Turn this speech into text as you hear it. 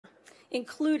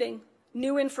including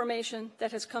new information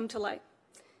that has come to light.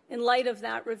 In light of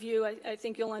that review, I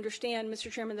think you'll understand, Mr.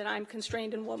 Chairman, that I'm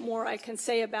constrained in what more I can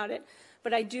say about it.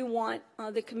 But I do want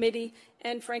the committee,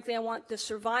 and frankly, I want the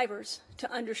survivors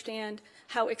to understand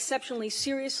how exceptionally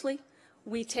seriously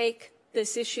we take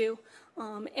this issue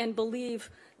and believe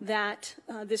that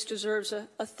this deserves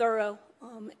a thorough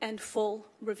and full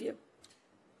review.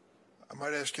 I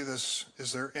might ask you this.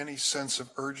 Is there any sense of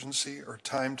urgency or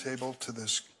timetable to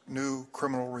this new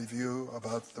criminal review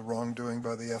about the wrongdoing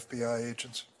by the FBI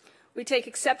agents? We take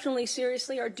exceptionally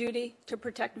seriously our duty to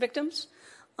protect victims.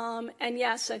 And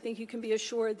yes, I think you can be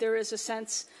assured there is a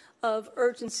sense of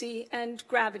urgency and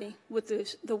gravity with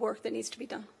the work that needs to be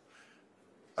done.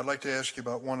 I'd like to ask you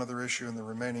about one other issue in the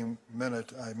remaining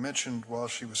minute. I mentioned while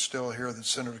she was still here that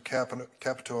Senator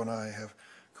Capito and I have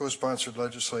co-sponsored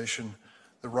legislation,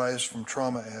 the Rise from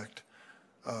Trauma Act.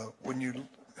 When you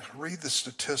read the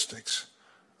statistics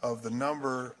of the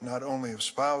number not only of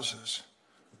spouses,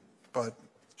 but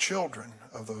children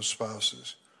of those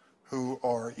spouses who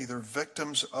are either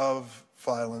victims of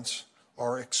violence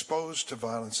or exposed to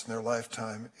violence in their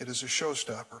lifetime, it is a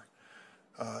showstopper.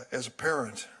 As a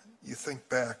parent, you think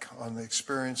back on the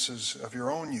experiences of your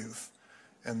own youth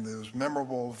and those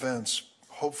memorable events.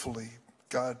 Hopefully,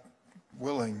 God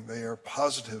willing, they are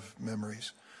positive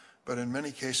memories, but in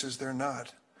many cases they're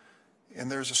not. And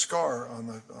there's a scar on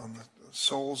the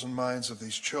souls and minds of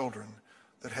these children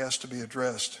that has to be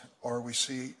addressed, or we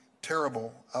see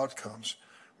terrible outcomes.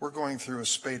 We're going through a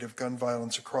spate of gun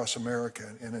violence across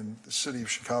America and in the city of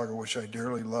Chicago, which I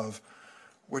dearly love,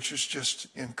 which is just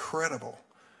incredible.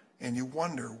 And you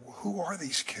wonder, who are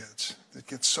these kids that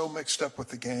get so mixed up with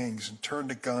the gangs and turn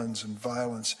to guns and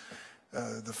violence,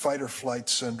 the fight or flight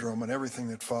syndrome and everything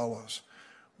that follows?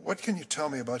 What can you tell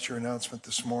me about your announcement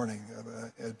this morning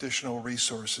of additional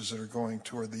resources that are going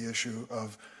toward the issue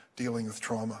of dealing with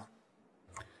trauma?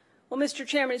 Well, Mr.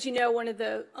 Chairman, as you know, one of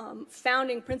the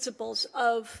founding principles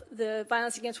of the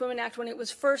Violence Against Women Act, when it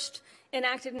was first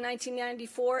enacted in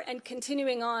 1994 and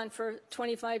continuing on for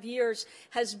 25 years,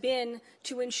 has been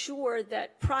to ensure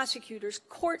that prosecutors,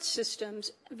 court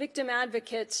systems, victim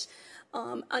advocates,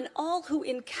 and all who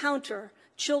encounter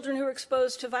children who are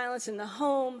exposed to violence in the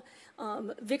home,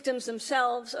 victims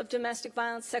themselves of domestic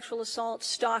violence, sexual assault,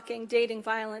 stalking, dating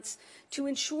violence, to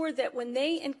ensure that when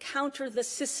they encounter the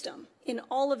system in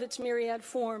all of its myriad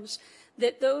forms,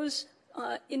 that those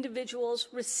individuals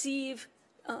receive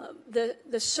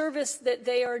the service that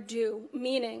they are due,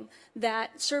 meaning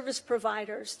that service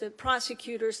providers, the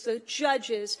prosecutors, the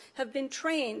judges have been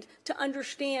trained to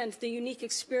understand the unique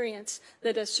experience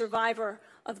that a survivor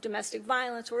of domestic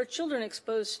violence or children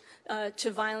exposed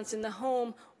to violence in the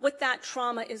home, what that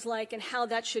trauma is like and how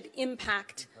that should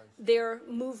impact their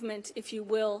movement, if you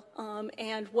will,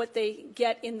 and what they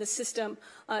get in the system.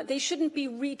 They shouldn't be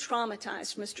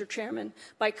re-traumatized, Mr. Chairman,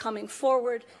 by coming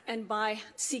forward and by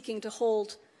seeking to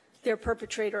hold their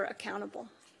perpetrator accountable.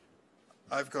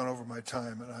 I've gone over my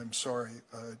time, and I'm sorry.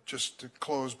 Just to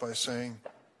close by saying,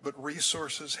 but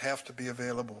resources have to be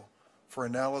available for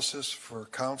analysis, for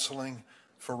counseling,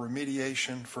 for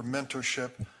remediation, for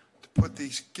mentorship,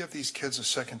 to give these kids a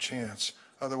second chance.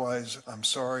 Otherwise, I'm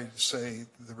sorry to say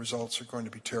the results are going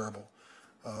to be terrible.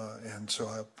 And so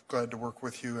I'm glad to work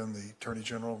with you and the Attorney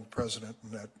General and the President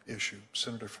on that issue.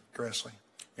 Senator Grassley.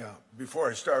 Yeah, before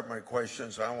I start my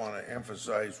questions, I want to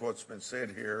emphasize what's been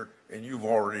said here, and you've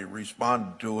already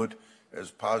responded to it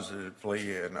as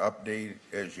positively and update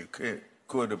as you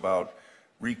could about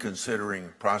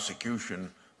reconsidering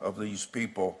prosecution of these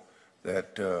people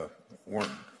that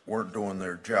weren't doing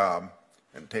their job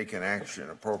and taking action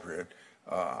appropriate.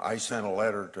 I sent a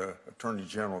letter to Attorney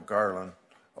General Garland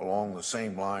along the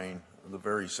same line, the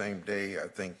very same day I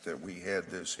think that we had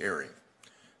this hearing.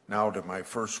 Now to my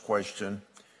first question.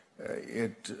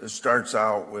 It starts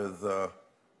out with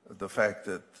the fact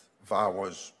that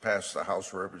VAWA's passed the House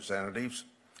of Representatives.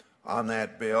 On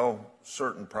that bill,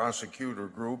 certain prosecutor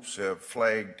groups have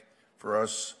flagged for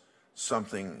us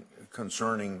something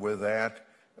concerning with that.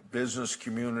 Business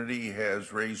community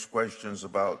has raised questions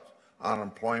about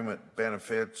unemployment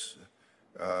benefits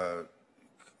that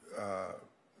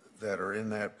are in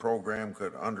that program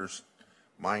could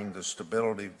undermine the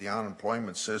stability of the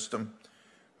unemployment system.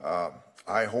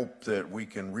 I hope that we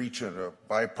can reach a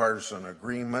bipartisan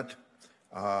agreement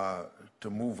to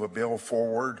move a bill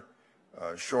forward.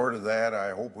 Short of that,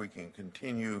 I hope we can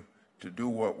continue to do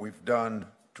what we've done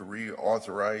to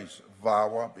reauthorize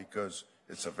VAWA, because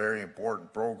it's a very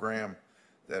important program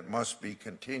that must be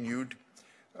continued.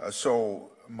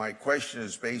 So my question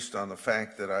is based on the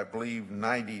fact that I believe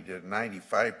 90 to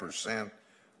 95%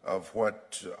 of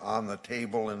what on the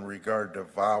table in regard to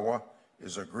VAWA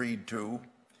is agreed to,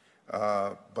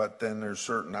 but then there's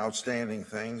certain outstanding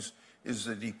things. Is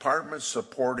the department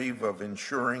supportive of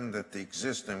ensuring that the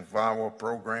existing VAWA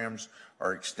programs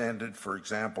are extended, for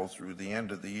example, through the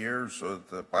end of the year so that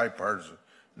the bipartisan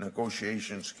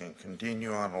negotiations can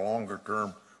continue on a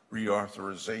longer-term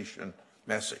reauthorization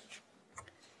message?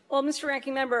 Well, Mr.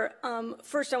 Ranking Member,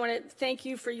 first I want to thank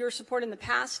you for your support in the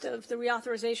past of the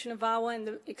reauthorization of VAWA and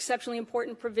the exceptionally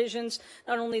important provisions,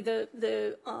 not only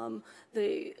the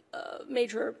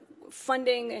major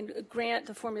funding and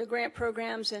the formula grant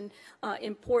programs and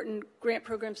important grant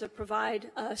programs that provide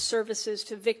services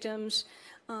to victims,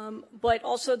 but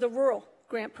also the rural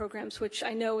grant programs, which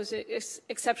I know is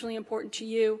exceptionally important to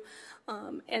you.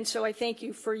 And so I thank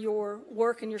you for your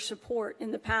work and your support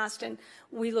in the past, and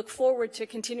we look forward to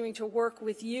continuing to work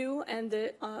with you and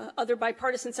the other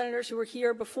bipartisan senators who were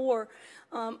here before.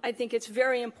 I think it's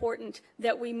very important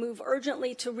that we move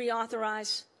urgently to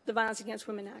reauthorize the Violence Against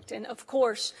Women Act. And of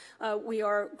course, we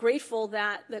are grateful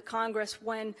that the Congress,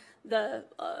 when the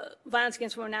Violence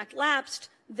Against Women Act lapsed,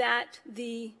 that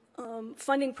the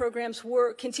funding programs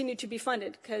continued to be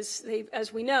funded because they,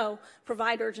 as we know,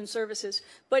 provide urgent services.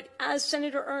 But as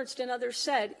Senator Ernst and others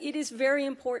said, it is very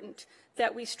important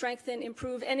that we strengthen,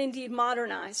 improve, and indeed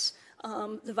modernize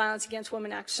the Violence Against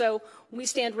Women Act. So we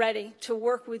stand ready to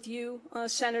work with you,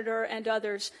 Senator, and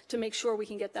others to make sure we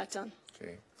can get that done.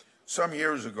 Okay. Some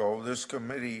years ago, this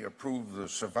committee approved the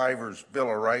Survivors' Bill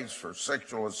of Rights for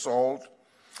sexual assault.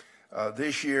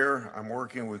 This year, I'm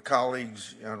working with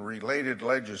colleagues on related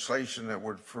legislation that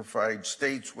would provide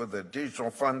states with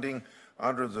additional funding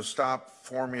under the STOP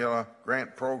formula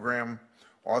grant program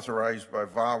authorized by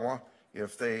VAWA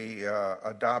if they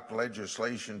adopt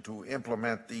legislation to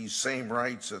implement these same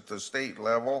rights at the state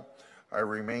level. I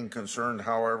remain concerned,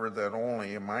 however, that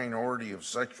only a minority of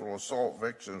sexual assault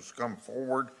victims come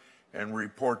forward and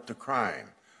report the crime.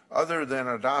 Other than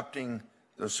adopting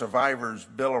the Survivors'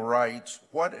 Bill of Rights,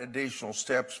 what additional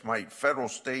steps might federal,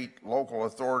 state, local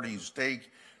authorities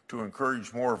take to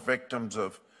encourage more victims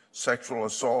of sexual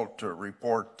assault to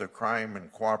report the crime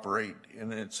and cooperate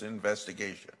in its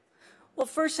investigation? Well,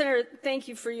 first, Senator, thank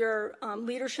you for your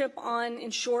leadership on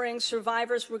ensuring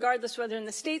survivors, regardless whether in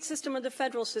the state system or the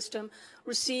federal system,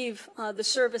 receive the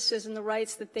services and the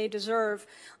rights that they deserve.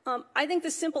 I think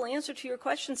the simple answer to your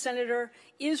question, Senator,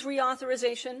 is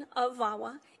reauthorization of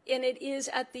VAWA. And it is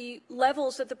at the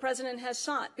levels that the President has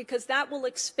sought, because that will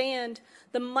expand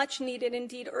the much-needed,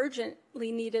 indeed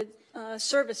urgently needed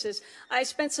services. I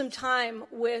spent some time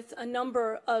with a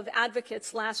number of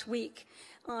advocates last week,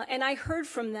 and I heard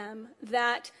from them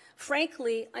that,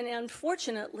 frankly and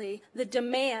unfortunately, the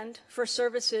demand for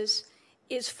services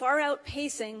is far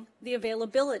outpacing the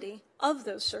availability of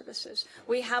those services.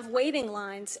 We have waiting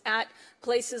lines at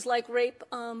places like rape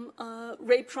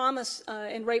trauma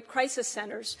and rape crisis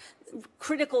centers,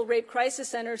 critical rape crisis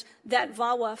centers that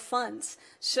VAWA funds.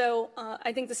 So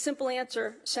I think the simple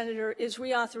answer, Senator, is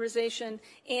reauthorization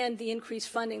and the increased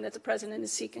funding that the President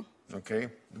is seeking. Okay.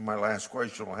 My last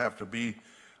question will have to be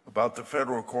about the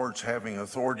federal courts having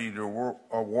authority to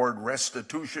award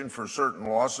restitution for certain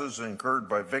losses incurred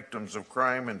by victims of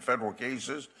crime in federal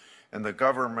cases. And the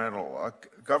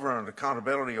Government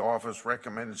Accountability Office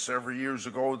recommended several years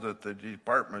ago that the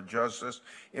Department of Justice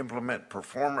implement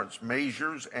performance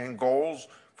measures and goals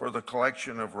for the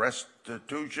collection of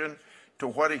restitution. To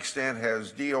what extent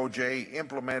has DOJ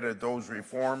implemented those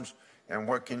reforms, and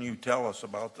what can you tell us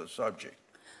about the subject?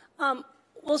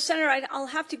 Well, Senator, I'll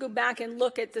have to go back and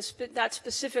look at that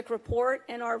specific report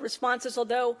and our responses,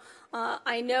 although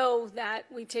I know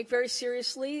that we take very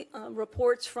seriously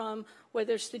reports from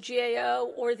whether it's the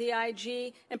GAO or the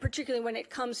IG, and particularly when it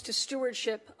comes to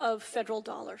stewardship of federal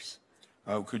dollars.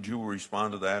 Could you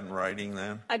respond to that in writing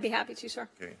then? I'd be happy to, sir.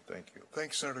 Okay, thank you.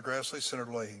 Thanks, Senator Grassley.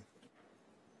 Senator Leahy.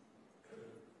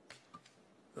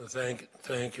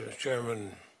 Thank you, Mr.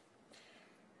 Chairman.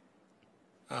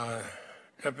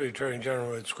 Deputy Attorney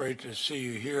General, it's great to see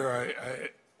you here.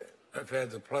 I've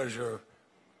had the pleasure of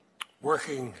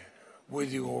working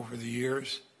with you over the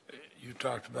years. You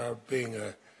talked about being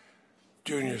a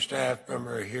junior staff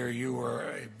member here. You were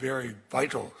a very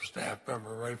vital staff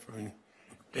member right from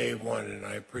day one, and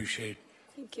I appreciate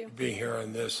being here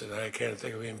on this, and I can't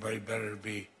think of anybody better to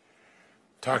be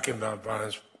talking about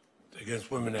Violence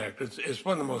Against Women Act. It's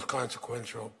one of the most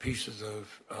consequential pieces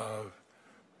of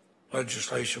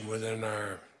legislation within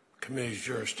our committee's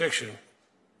jurisdiction.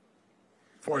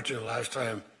 Fortunately, last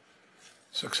time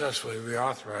successfully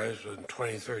reauthorized was in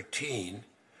 2013.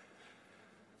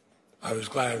 I was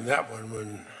glad in that one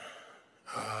when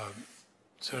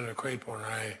Senator Crapo and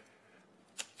I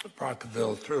brought the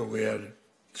bill through. We had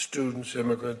students,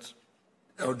 immigrants,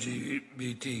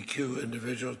 LGBTQ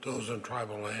individuals, those on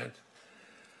tribal land,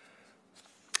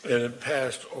 and it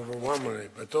passed overwhelmingly.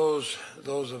 But those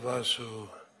of us who,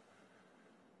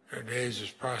 in our days as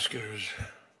prosecutors,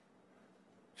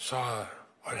 saw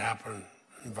what happened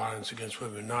in violence against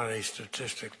women, not a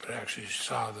statistic, but actually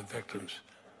saw the victims,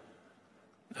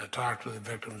 talked to the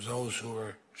victims, those who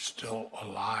were still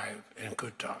alive and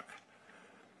could talk.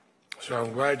 So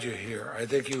I'm glad you're here. I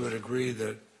think you would agree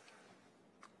that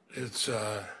it's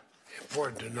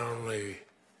important to not only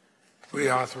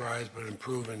reauthorize but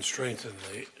improve and strengthen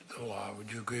the law.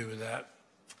 Would you agree with that?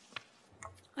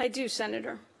 I do,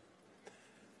 Senator.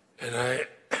 And I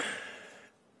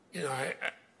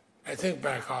think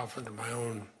back often to my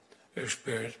own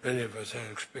experience. Many of us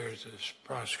had experience as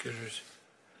prosecutors.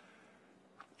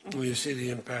 When you see the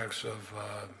impacts of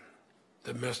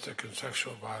domestic and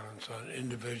sexual violence on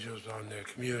individuals, on their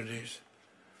communities,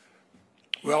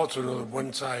 we also know that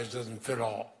one size doesn't fit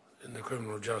all in the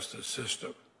criminal justice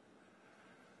system.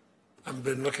 I've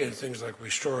been looking at things like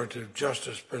restorative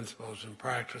justice principles and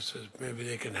practices. Maybe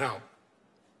they can help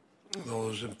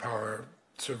those empower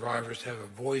survivors to have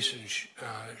a voice in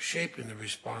shaping the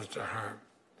response to harm.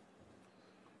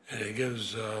 And it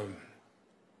gives them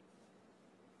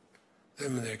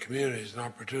and their communities an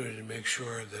opportunity to make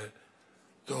sure that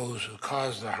those who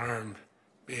cause the harm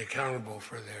be accountable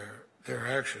for their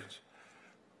actions.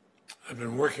 I've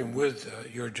been working with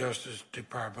your Justice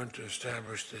Department to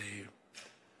establish the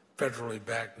federally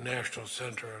backed National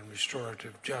Center on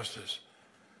Restorative Justice.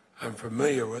 I'm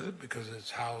familiar with it because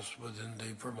it's housed within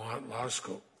the Vermont Law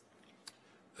School.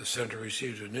 The center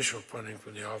received initial funding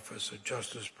from the Office of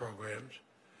Justice Programs,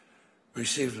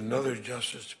 received another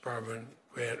Justice Department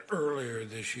grant earlier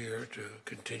this year to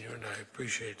continue, and I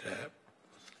appreciate that.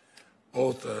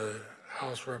 Both the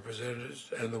House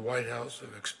Representatives and the White House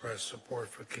have expressed support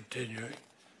for continuing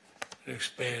and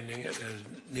expanding it as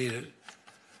needed.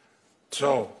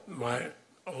 So, a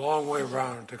long way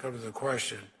around to come to the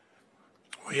question,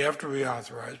 we have to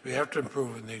reauthorize, we have to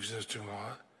improve in the existing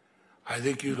law. I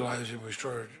think utilizing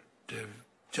restorative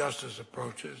justice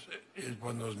approaches is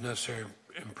one of those necessary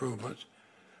improvements.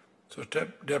 So,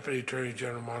 Deputy Attorney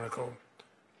General Monaco,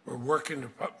 we're working to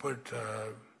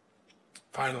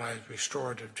finalize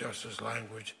restorative justice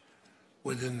language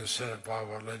within the Senate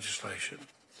Volvo legislation.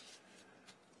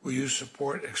 Will you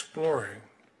support exploring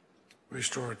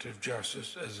restorative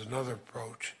justice as another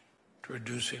approach to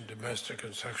reducing domestic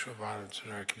and sexual violence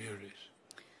in our communities?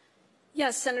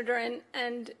 Yes, Senator,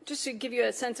 and just to give you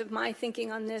a sense of my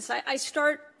thinking on this, I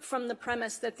start from the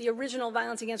premise that the original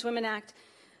Violence Against Women Act,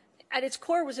 at its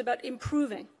core, was about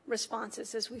improving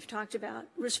responses, as we've talked about,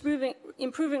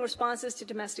 improving responses to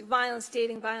domestic violence,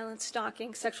 dating violence,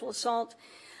 stalking, sexual assault,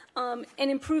 and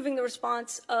improving the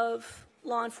response of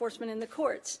law enforcement in the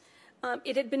courts.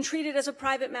 It had been treated as a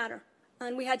private matter,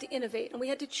 and we had to innovate, and we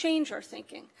had to change our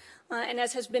thinking. And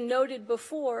as has been noted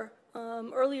before,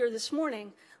 earlier this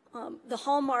morning, the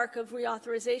hallmark of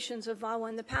reauthorizations of VAWA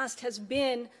in the past has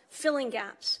been filling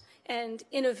gaps and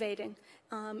innovating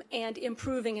and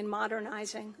improving and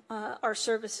modernizing our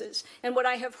services. And what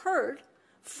I have heard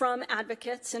from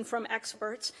advocates and from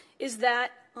experts is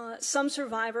that some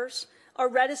survivors are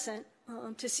reticent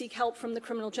to seek help from the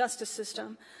criminal justice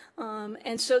system,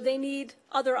 and so they need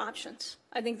other options.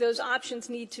 I think those options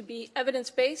need to be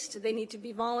evidence-based, they need to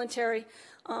be voluntary,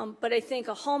 but I think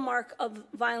a hallmark of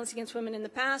violence against women in the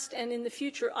past and in the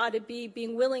future ought to be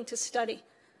being willing to study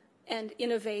and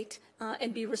innovate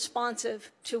and be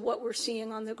responsive to what we're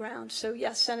seeing on the ground. So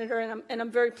yes, Senator, and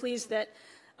I'm very pleased that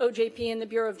OJP and the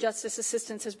Bureau of Justice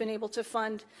Assistance has been able to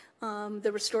fund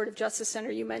the Restorative Justice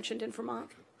Center you mentioned in Vermont.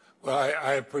 Well,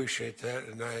 I appreciate that,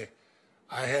 and I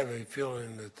have a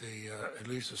feeling that at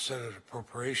least the Senate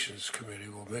Appropriations Committee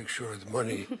will make sure the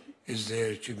money is there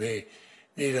that you may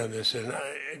need on this. And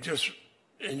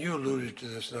and you alluded to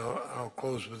this, now I'll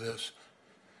close with this.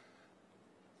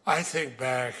 I think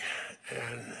back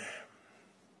and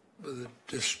with a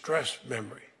distressed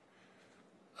memory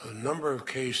of a number of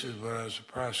cases when I was a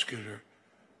prosecutor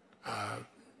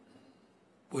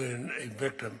when a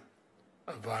victim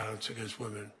of violence against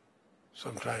women,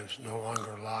 sometimes no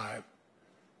longer alive,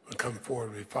 would come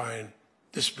forward. We find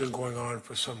this has been going on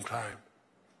for some time,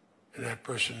 and that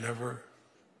person never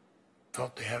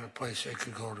felt they had a place they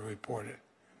could go to report it.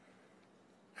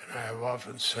 And I have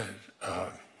often said,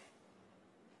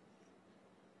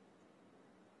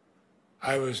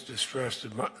 I was distressed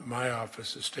in my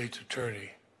office as state's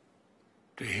attorney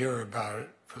to hear about it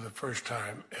for the first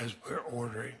time as we're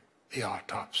ordering the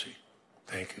autopsy.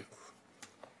 Thank you.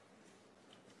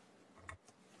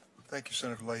 Thank you,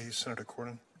 Senator Leahy. Senator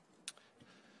Cornyn.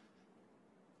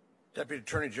 Deputy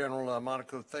Attorney General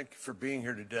Monaco, thank you for being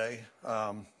here today.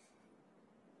 I'm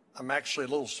actually a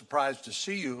little surprised to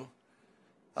see you,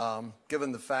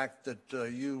 given the fact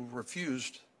that you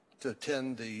refused to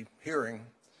attend the hearing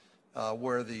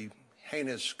where the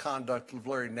heinous conduct of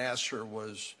Larry Nassar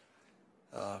was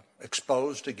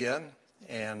exposed again,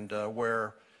 and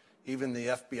where even the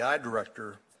FBI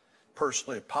director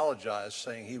personally apologized,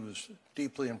 saying he was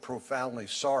deeply and profoundly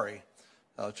sorry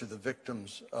to the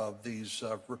victims of these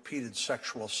repeated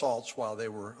sexual assaults while they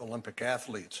were Olympic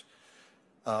athletes.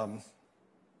 Let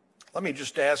me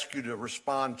just ask you to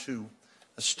respond to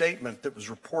a statement that was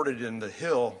reported in The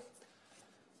Hill.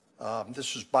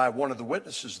 This was by one of the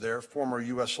witnesses there, former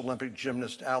U.S. Olympic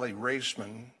gymnast Allie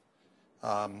Raceman.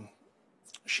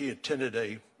 She attended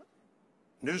a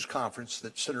news conference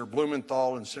that Senator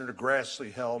Blumenthal and Senator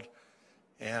Grassley held.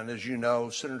 And as you know,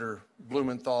 Senator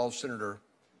Blumenthal, Senator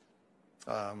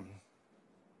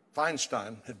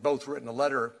Feinstein had both written a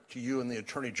letter to you and the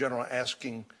Attorney General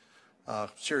asking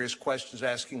serious questions,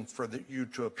 asking for you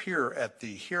to appear at the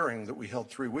hearing that we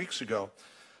held 3 weeks ago.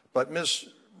 But Ms.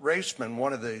 Raceman,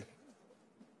 one of the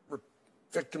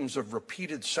victims of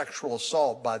repeated sexual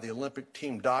assault by the Olympic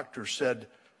team doctor, said,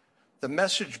 the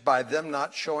message by them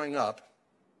not showing up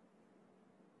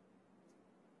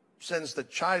sends that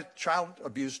child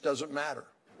abuse doesn't matter.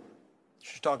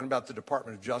 She's talking about the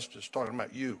Department of Justice, talking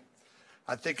about you.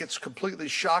 I think it's completely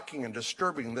shocking and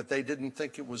disturbing that they didn't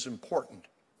think it was important.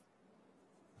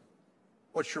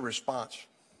 What's your response?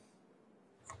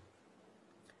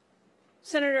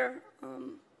 Senator,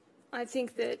 I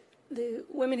think that the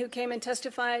women who came and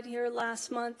testified here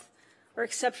last month are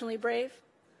exceptionally brave.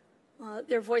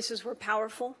 Their voices were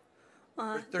powerful.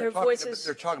 They're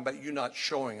talking about you not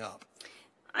showing up.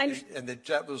 And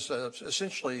that was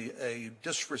essentially a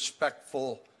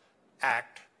disrespectful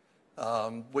act,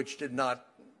 which did not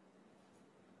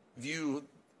view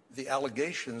the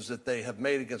allegations that they have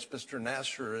made against Mr.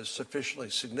 Nassar as sufficiently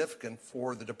significant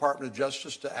for the Department of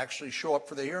Justice to actually show up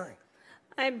for the hearing.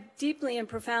 I'm deeply and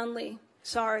profoundly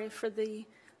sorry for the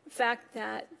fact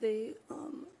that the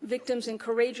victims and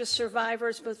courageous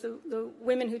survivors, both the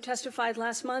women who testified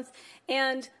last month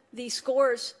and the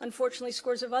scores, unfortunately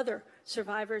scores of other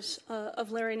survivors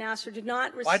of Larry Nassar, did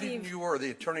not receive. Why didn't you or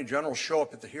the Attorney General show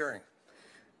up at the hearing?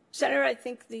 Senator, I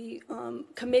think the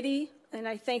committee, and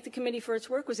I thank the committee for its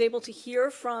work, was able to hear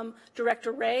from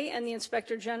Director Wray and the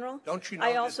Inspector General. Don't you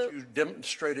know that you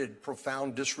demonstrated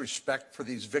profound disrespect for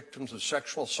these victims of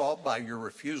sexual assault by your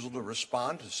refusal to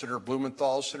respond to Senator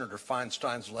Blumenthal's, Senator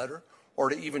Feinstein's letter, or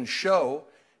to even show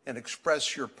and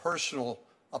express your personal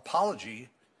apology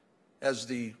as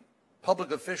the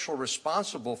public official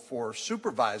responsible for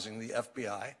supervising the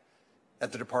FBI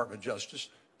at the Department of Justice?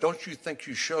 Don't you think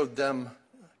you showed them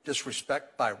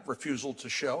disrespect by refusal to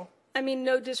show? I mean,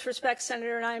 no disrespect,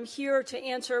 Senator, and I am here to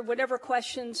answer whatever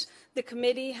questions the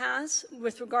committee has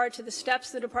with regard to the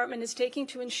steps the department is taking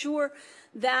to ensure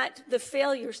that the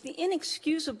failures, the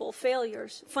inexcusable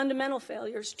failures, fundamental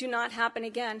failures, do not happen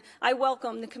again. I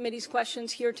welcome the committee's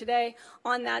questions here today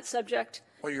on that subject.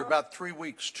 Well, you're about 3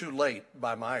 weeks too late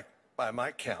by my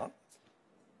count.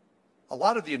 A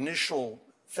lot of the initial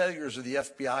failures of the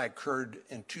FBI occurred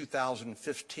in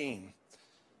 2015.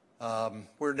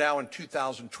 We're now in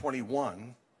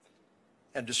 2021,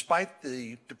 and despite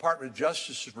the Department of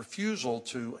Justice's refusal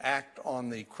to act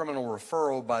on the criminal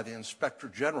referral by the Inspector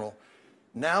General,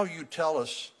 now you tell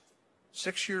us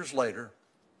 6 years later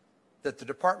that the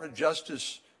Department of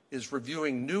Justice is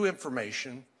reviewing new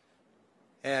information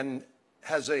and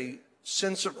has a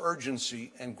sense of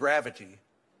urgency and gravity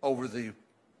over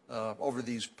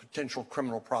these potential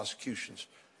criminal prosecutions.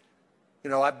 You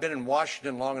know, I've been in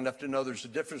Washington long enough to know there's a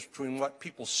difference between what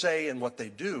people say and what they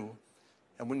do.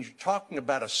 And when you're talking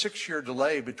about a 6-year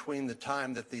delay between the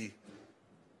time that the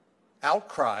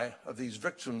outcry of these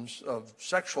victims of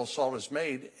sexual assault is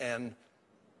made and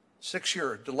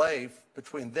 6-year delay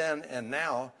between then and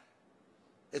now,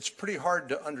 it's pretty hard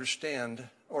to understand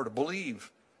or to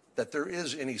believe that there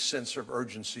is any sense of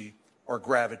urgency or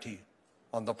gravity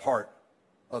on the part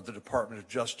of the Department of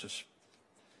Justice.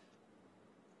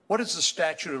 What is the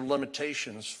statute of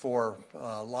limitations for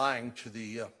lying to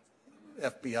the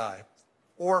FBI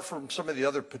or from some of the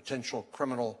other potential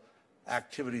criminal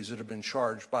activities that have been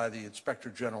charged by the Inspector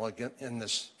General in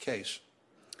this case?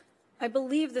 I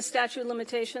believe the statute of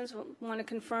limitations, I want to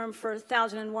confirm, for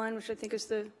 1001, which I think is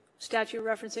the statute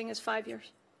referencing, is 5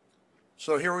 years.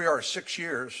 So here we are 6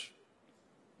 years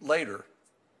later.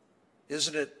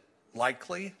 Isn't it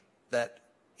likely that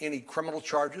any criminal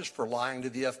charges for lying to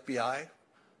the FBI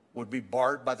would be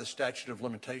barred by the statute of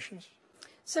limitations?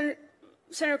 Senator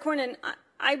Cornyn,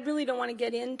 I really don't want to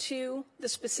get into the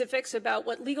specifics about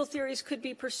what legal theories could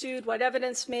be pursued, what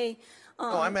evidence may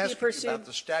No, I'm be asking pursued. you about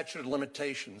the statute of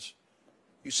limitations.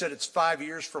 You said it's 5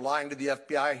 years for lying to the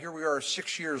FBI. Here we are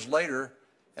 6 years later,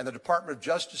 and the Department of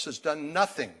Justice has done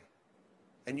nothing.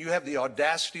 And you have the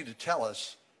audacity to tell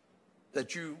us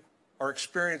that you are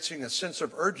experiencing a sense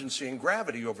of urgency and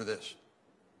gravity over this.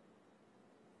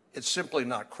 It's simply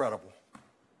not credible.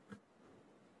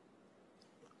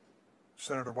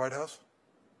 Senator Whitehouse.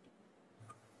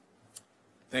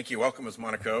 Thank you. Welcome, Ms.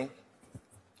 Monaco.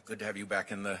 Good to have you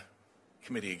back in the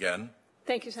committee again.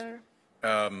 Thank you, Senator.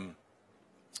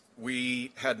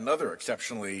 We had another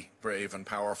exceptionally brave and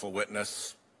powerful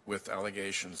witness with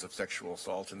allegations of sexual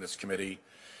assault in this committee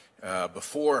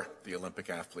before the Olympic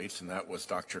athletes, and that was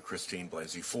Dr. Christine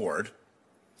Blasey Ford.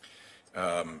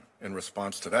 In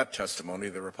response to that testimony,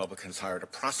 the Republicans hired a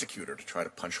prosecutor to try to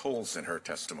punch holes in her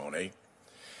testimony.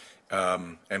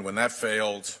 And when that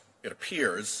failed, it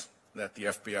appears that the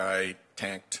FBI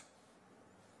tanked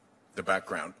the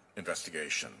background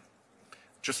investigation.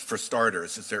 Just for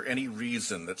starters, is there any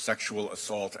reason that sexual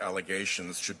assault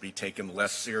allegations should be taken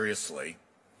less seriously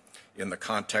in the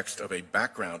context of a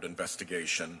background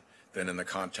investigation than in the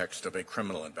context of a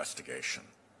criminal investigation?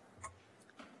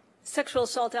 Sexual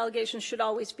assault allegations should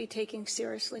always be taken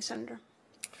seriously, Senator.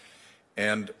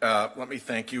 And let me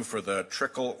thank you for the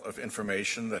trickle of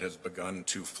information that has begun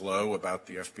to flow about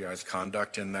the FBI's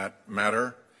conduct in that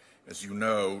matter. As you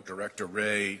know, Director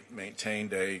Wray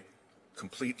maintained a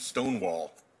complete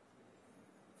stonewall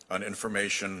on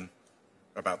information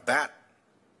about that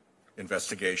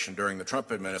investigation during the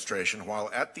Trump administration, while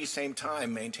at the same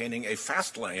time maintaining a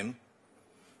fast lane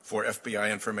for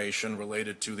FBI information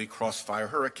related to the Crossfire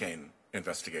Hurricane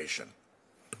investigation.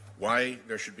 Why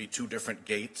there should be two different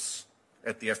gates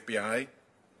at the FBI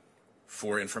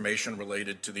for information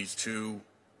related to these two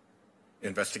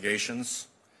investigations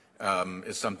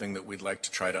is something that we'd like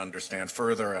to try to understand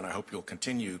further, and I hope you'll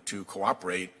continue to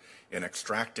cooperate in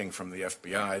extracting from the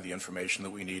FBI the information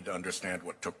that we need to understand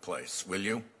what took place. Will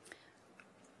you?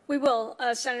 We will,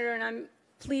 Senator, and I'm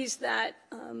pleased that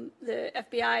the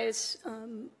FBI has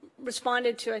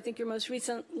responded to, I think, your most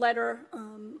recent letter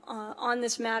on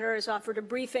this matter, has offered a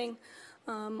briefing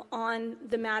on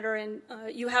the matter, and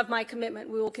you have my commitment.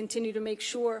 We will continue to make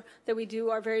sure that we do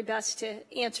our very best to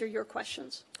answer your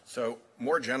questions. So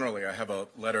more generally, I have a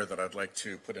letter that I'd like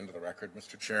to put into the record,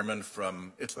 Mr. Chairman,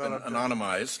 from, it's been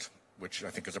anonymized, which I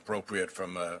think is appropriate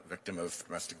from a victim of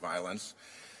domestic violence,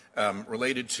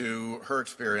 related to her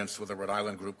experience with a Rhode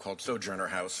Island group called Sojourner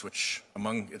House, which,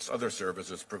 among its other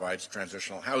services, provides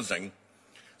transitional housing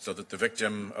so that the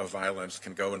victim of violence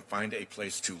can go and find a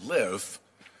place to live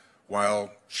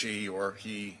while she or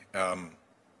he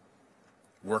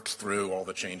works through all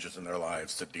the changes in their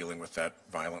lives that dealing with that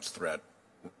violence threat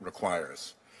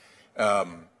requires.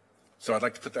 So I'd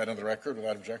like to put that on the record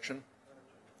without objection.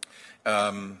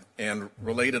 And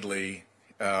relatedly,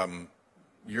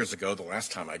 years ago, the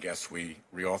last time I guess we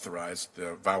reauthorized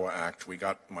the VAWA Act, we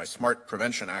got my Smart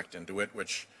Prevention Act into it,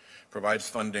 which provides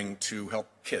funding to help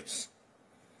kids.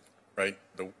 Right?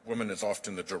 The woman is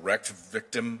often the direct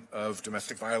victim of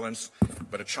domestic violence,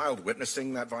 but a child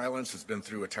witnessing that violence has been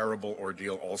through a terrible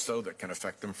ordeal also that can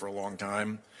affect them for a long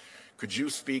time. Could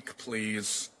you speak,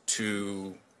 please,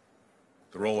 to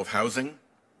the role of housing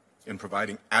in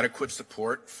providing adequate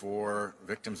support for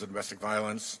victims of domestic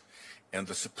violence and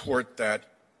the support that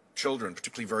children,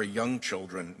 particularly very young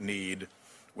children, need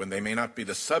when they may not be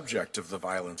the subject of the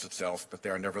violence itself, but they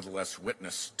are nevertheless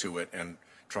witness to it and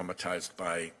traumatized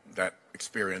by that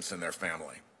experience in their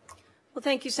family? Well,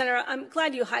 thank you, Senator. I'm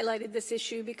glad you highlighted this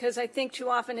issue because I think too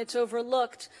often it's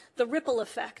overlooked, the ripple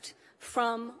effect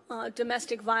from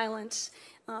domestic violence.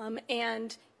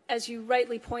 And as you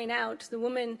rightly point out, the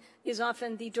woman is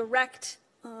often the direct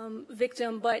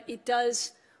victim, but it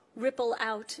does ripple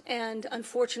out. And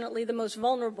unfortunately, the most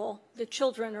vulnerable, the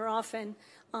children, are often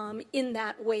in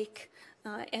that wake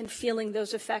and feeling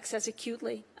those effects as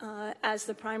acutely as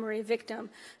the primary victim.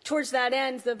 Towards that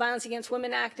end, the Violence Against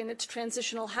Women Act and its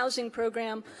transitional housing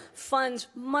program funds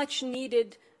much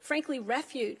needed, frankly,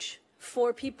 refuge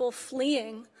for people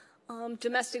fleeing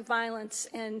domestic violence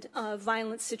and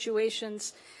violent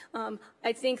situations.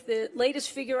 I think the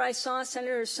latest figure I saw,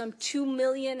 Senator, is some 2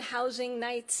 million housing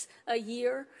nights a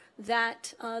year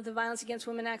that the Violence Against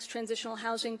Women Act's transitional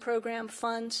housing program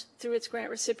funds through its grant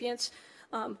recipients.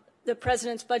 The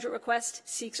President's budget request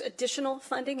seeks additional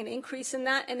funding, an increase in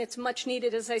that, and it's much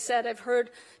needed. As I said, I've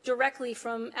heard directly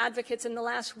from advocates in the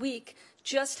last week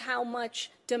just how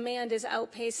much demand is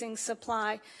outpacing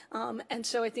supply. And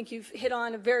so I think you've hit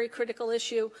on a very critical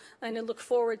issue, and I look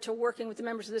forward to working with the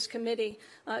members of this committee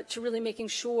to really making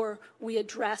sure we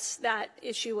address that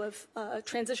issue of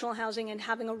transitional housing and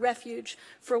having a refuge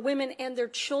for women and their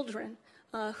children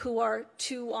who are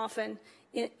too often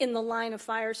in the line of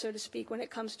fire, so to speak, when it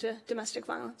comes to domestic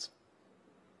violence.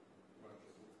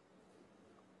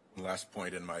 Last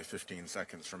point in my 15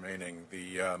 seconds remaining,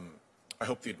 I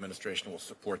hope the administration will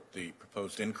support the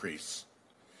proposed increase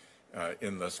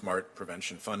in the SMART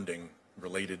prevention funding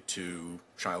related to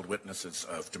child witnesses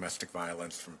of domestic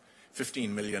violence from $15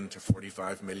 million to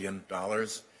 $45 million. It's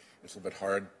a little bit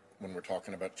hard when we're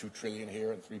talking about $2 trillion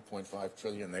here and $3.5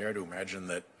 trillion there to imagine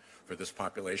that for this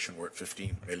population we're at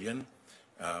 $15 million,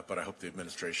 but I hope the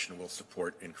administration will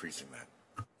support increasing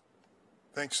that.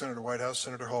 Thanks, Senator Whitehouse.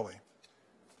 Senator Hawley.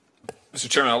 Mr.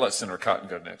 Chairman, I'll let Senator Cotton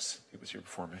go next. He was here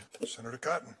before me. Senator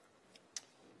Cotton.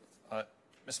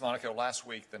 Ms. Monaco, last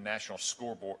week the National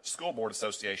School Board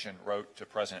Association wrote to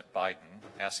President Biden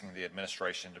asking the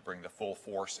administration to bring the full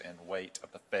force and weight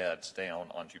of the feds down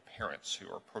onto parents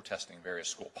who are protesting various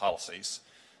school policies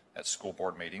at school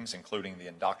board meetings, including the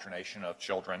indoctrination of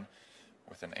children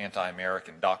with an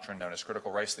anti-American doctrine known as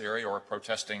critical race theory, or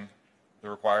protesting the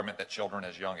requirement that children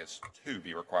as young as 2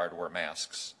 be required to wear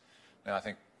masks. Now, I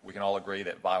think we can all agree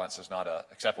that violence is not an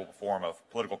acceptable form of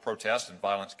political protest, and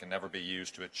violence can never be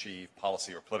used to achieve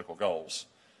policy or political goals.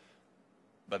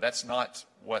 But that's not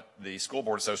what the School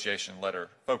Board Association letter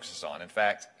focuses on. In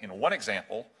fact, in one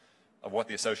example of what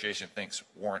the association thinks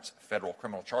warrants federal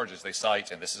criminal charges, they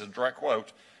cite, and this is a direct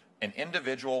quote, an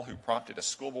individual who prompted a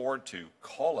school board to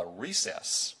call a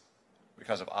recess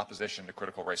because of opposition to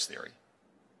critical race theory.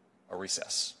 A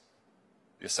recess.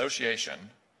 The association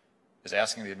is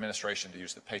asking the administration to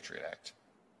use the Patriot Act,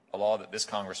 a law that this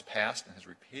Congress passed and has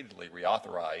repeatedly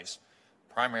reauthorized,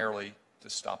 primarily to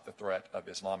stop the threat of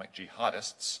Islamic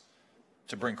jihadists,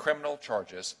 to bring criminal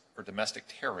charges for domestic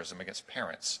terrorism against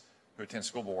parents who attend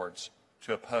school boards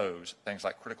to oppose things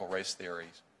like critical race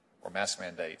theories or mask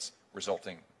mandates,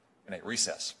 resulting in a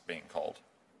recess being called.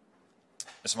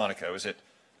 Ms. Monaco, is it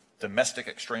domestic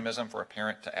extremism for a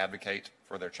parent to advocate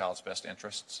for their child's best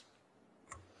interests?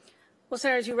 Well,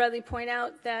 Senator, as you rightly point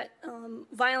out, that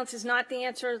violence is not the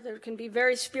answer. There can be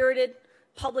very spirited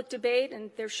public debate, and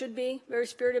there should be very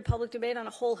spirited public debate on a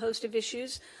whole host of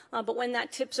issues. But when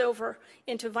that tips over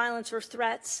into violence or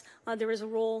threats, there is a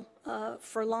role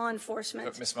for law enforcement.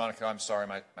 But Ms. Monaco, I'm sorry,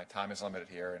 my time is limited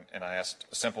here, and I asked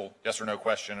a simple yes or no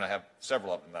question, and I have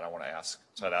several of them that I want to ask.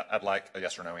 So I'd like a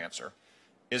yes or no answer.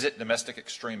 Is it domestic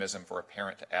extremism for a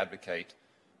parent to advocate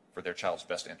for their child's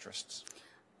best interests?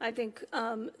 I think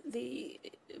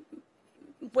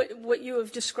what you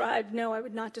have described, no, I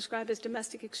would not describe as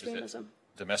domestic extremism. Is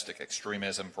it domestic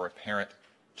extremism for a parent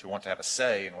to want to have a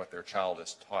say in what their child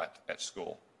is taught at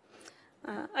school?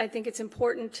 I think it's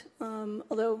important,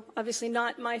 although obviously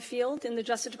not my field in the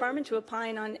Justice Department, to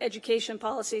opine on education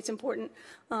policy. It's important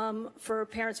for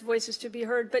parents' voices to be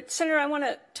heard. But, Senator, I want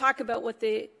to talk about what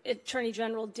the Attorney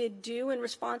General did do in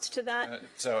response to that,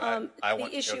 the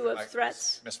issue of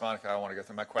threats. Ms. Monaco, I want to go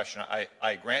through my question.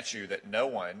 I grant you that no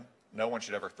one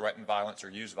should ever threaten violence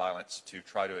or use violence to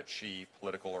try to achieve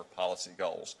political or policy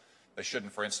goals. They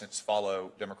shouldn't, for instance,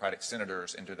 follow Democratic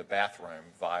senators into the bathroom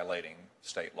violating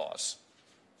state laws.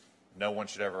 No one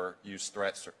should ever use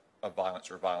threats of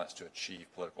violence or violence to achieve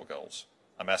political goals.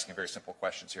 I'm asking very simple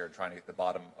questions here and trying to get to the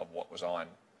bottom of what was on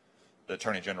the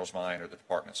Attorney General's mind or the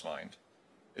Department's mind.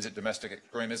 Is it domestic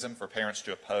extremism for parents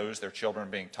to oppose their children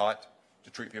being taught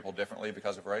to treat people differently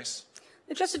because of race?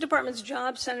 The Justice Department's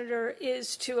job, Senator,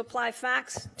 is to apply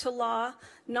facts to law,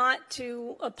 not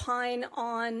to opine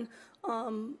on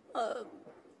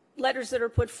letters that are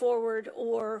put forward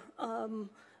or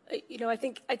I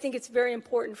think it's very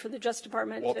important for the Justice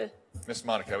Department to. Ms.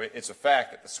 Monaco, it's a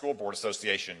fact that the School Board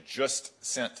Association just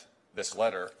sent this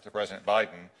letter to President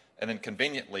Biden, and then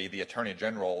conveniently the Attorney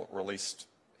General released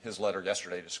his letter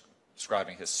yesterday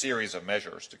describing his series of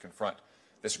measures to confront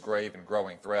this grave and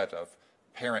growing threat of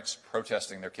parents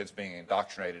protesting their kids being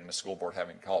indoctrinated and the school board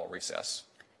having to call a recess.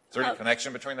 Is there any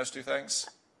connection between those two things?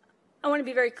 I want to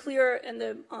be very clear, and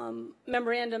the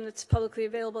memorandum that's publicly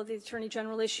available, the Attorney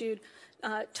General issued,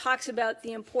 talks about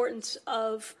the importance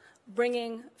of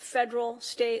bringing federal,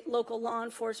 state, local law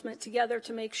enforcement together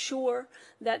to make sure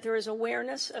that there is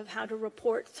awareness of how to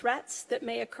report threats that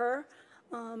may occur,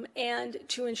 and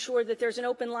to ensure that there's an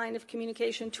open line of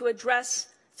communication to address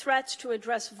threats, to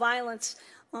address violence,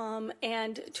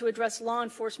 and to address law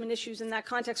enforcement issues in that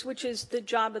context, which is the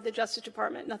job of the Justice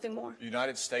Department, nothing more. The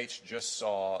United States just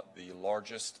saw the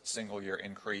largest single-year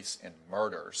increase in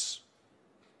murders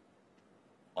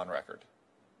on record.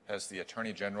 Has the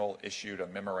Attorney General issued a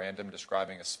memorandum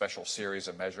describing a special series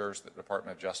of measures that the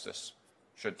Department of Justice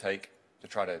should take to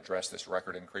try to address this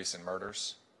record increase in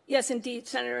murders? Yes, indeed,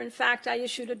 Senator. In fact, I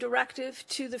issued a directive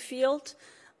to the field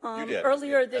You did.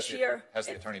 earlier this year. As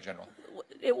the Attorney General.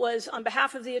 It was on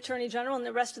behalf of the Attorney General and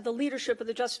the rest of the leadership of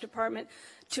the Justice Department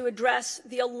to address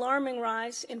the alarming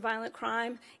rise in violent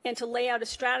crime and to lay out a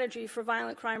strategy for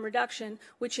violent crime reduction,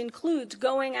 which includes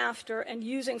going after and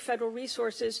using federal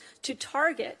resources to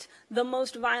target the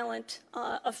most violent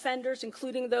offenders,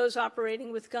 including those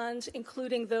operating with guns,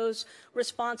 including those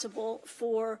responsible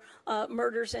for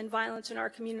murders and violence in our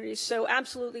communities. So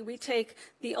absolutely, we take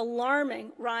the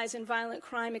alarming rise in violent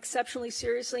crime exceptionally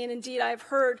seriously. And indeed, I've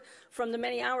heard from the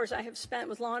many hours I have spent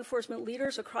with law enforcement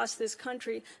leaders across this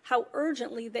country how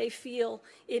urgently they feel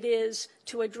it is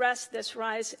to address this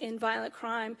rise in violent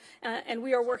crime, and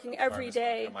we are working every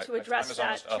day to address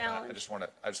that challenge.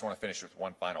 I just want to finish with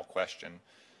one final question.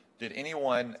 Did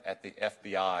anyone at the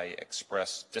FBI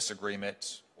express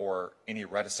disagreement or any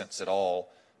reticence at all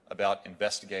about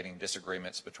investigating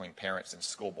disagreements between parents and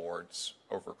school boards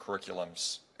over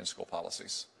curriculums and school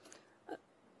policies?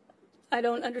 I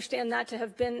don't understand that to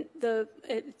have been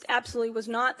it absolutely was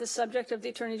not the subject of the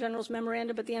Attorney General's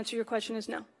memorandum, but the answer to your question is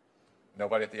no.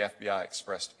 Nobody at the FBI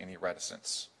expressed any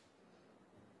reticence.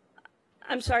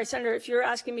 I'm sorry, Senator, if you're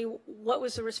asking me what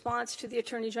was the response to the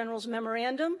Attorney General's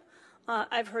memorandum,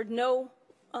 I've heard no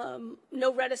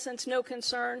reticence, no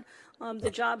concern.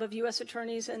 The job of U.S.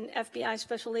 attorneys and FBI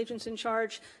special agents in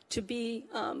charge to be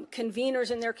conveners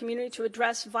in their community, to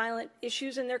address violent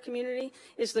issues in their community,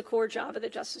 is the core job of the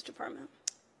Justice Department.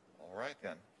 All right,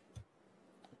 then.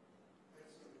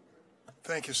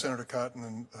 Thank you, Senator Cotton.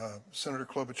 And Senator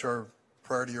Klobuchar,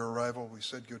 prior to your arrival, we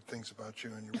said good things about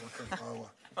you and your work in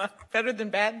Iowa. Well, better than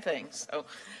bad things. So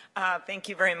thank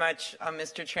you very much,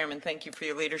 Mr. Chairman. Thank you for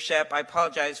your leadership. I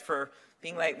apologize for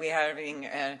being late. We had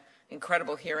an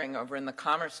incredible hearing over in the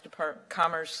Commerce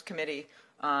Committee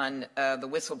on the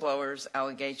whistleblowers'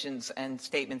 allegations and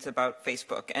statements about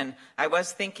Facebook. And I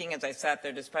was thinking as I sat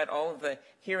there, despite all of the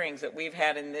hearings that we've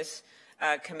had in this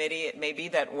committee, it may be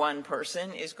that one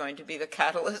person is going to be the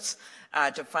catalyst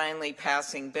to finally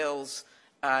passing bills,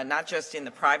 not just in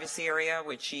the privacy area,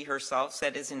 which she herself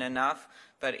said isn't enough,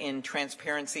 but in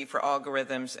transparency for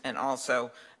algorithms and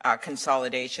also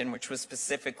consolidation, which was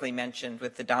specifically mentioned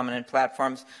with the dominant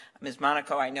platforms. Ms.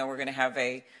 Monaco, I know we're going to have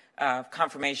a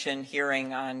confirmation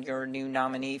hearing on your new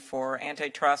nominee for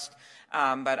antitrust,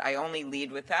 but I only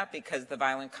lead with that because the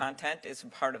violent content is a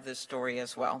part of this story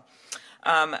as well.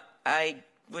 I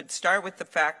would start with the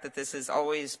fact that this has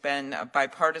always been a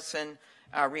bipartisan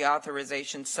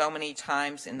reauthorization so many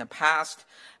times in the past.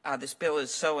 This bill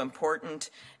is so important.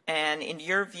 And in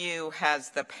your view, has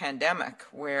the pandemic,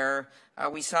 where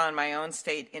we saw in my own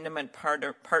state intimate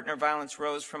partner violence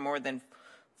rose more than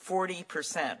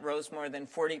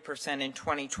 40% in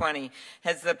 2020,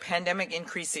 has the pandemic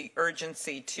increased the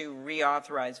urgency to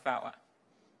reauthorize VAWA?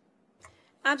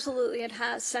 Absolutely, it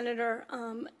has, Senator.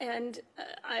 And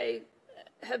I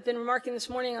have been remarking this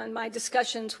morning on my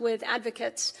discussions with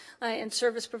advocates and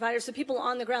service providers, the people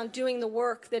on the ground doing the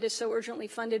work that is so urgently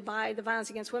funded by the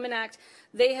Violence Against Women Act.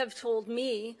 They have told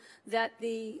me that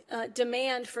the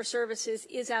demand for services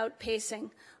is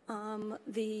outpacing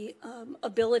the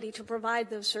ability to provide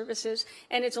those services,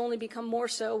 and it's only become more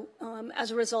so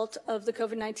as a result of the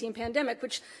COVID-19 pandemic,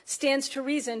 which stands to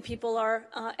reason. People are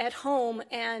at home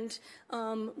and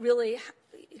really,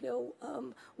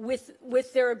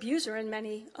 with their abuser in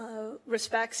many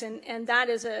respects, and that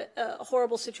is a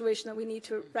horrible situation that we need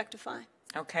to rectify.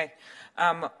 Okay.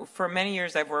 For many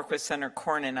years, I've worked with Senator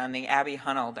Cornyn on the Abby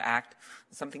Hunold Act,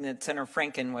 something that Senator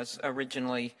Franken was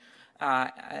originally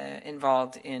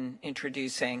involved in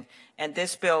introducing. And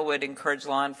this bill would encourage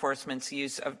law enforcement's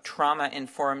use of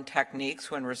trauma-informed techniques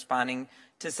when responding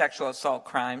to sexual assault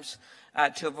crimes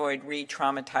to avoid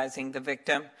re-traumatizing the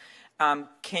victim.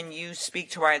 Can you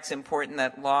speak to why it's important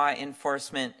that law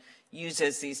enforcement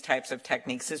uses these types of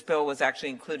techniques? This bill was actually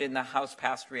included in the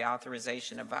House-passed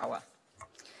reauthorization of VAWA.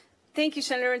 Thank you,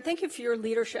 Senator, and thank you for your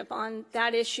leadership on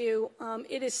that issue.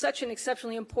 It is such an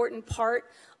exceptionally important part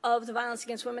of the Violence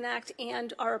Against Women Act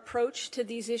and our approach to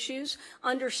these issues,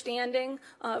 understanding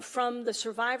from the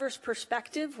survivor's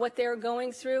perspective what they're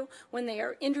going through when they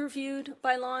are interviewed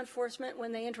by law enforcement,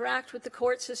 when they interact with the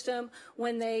court system,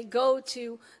 when they go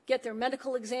to get their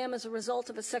medical exam as a result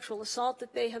of a sexual assault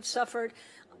that they have suffered.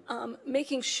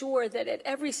 Making sure that at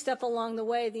every step along the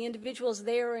way, the individuals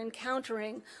they are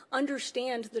encountering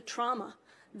understand the trauma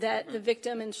that the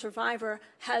victim and survivor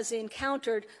has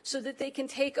encountered so that they can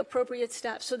take appropriate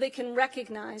steps, so they can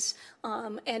recognize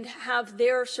and have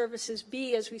their services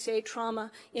be, as we say,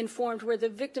 trauma-informed, where the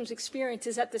victim's experience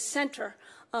is at the center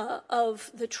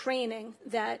of the training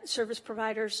that service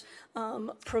providers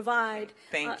provide.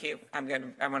 Thank you. I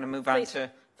want to move on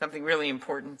to something really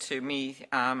important to me,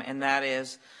 and that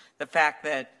is the fact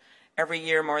that every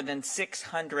year more than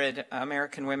 600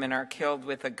 American women are killed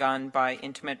with a gun by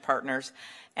intimate partners,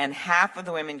 and half of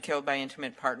the women killed by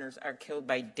intimate partners are killed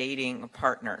by dating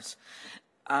partners.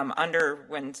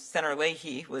 When Senator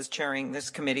Leahy was chairing this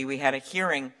committee, we had a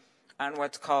hearing on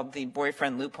what's called the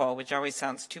boyfriend loophole, which always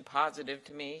sounds too positive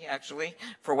to me, actually,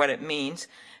 for what it means.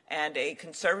 And a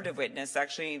conservative witness,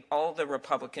 actually all the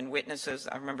Republican witnesses,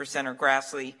 I remember Senator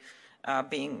Grassley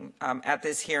being at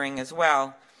this hearing as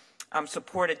well,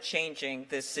 supported changing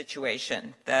this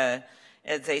situation.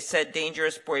 As they said,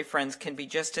 dangerous boyfriends can be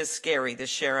just as scary, the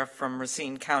sheriff from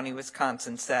Racine County,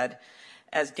 Wisconsin said,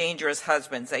 as dangerous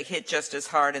husbands. They hit just as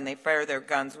hard and they fire their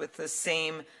guns with the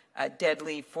same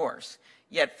deadly force.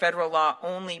 Yet federal law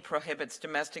only prohibits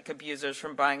domestic abusers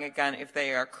from buying a gun if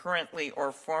they are currently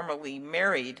or formerly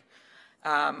married,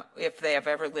 if they have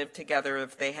ever lived together,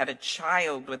 if they had a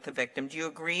child with the victim. Do you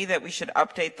agree that we should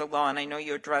update the law, and I know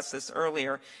you addressed this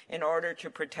earlier, in order to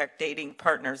protect dating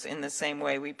partners in the same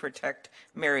way we protect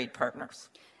married partners?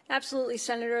 Absolutely,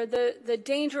 Senator. The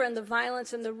danger and the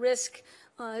violence and the risk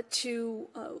to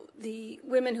the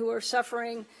women who are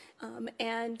suffering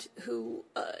and who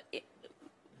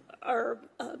are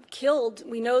killed,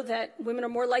 we know that women are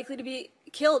more likely to be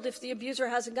killed if the abuser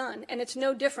has a gun, and it's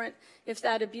no different if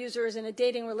that abuser is in a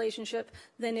dating relationship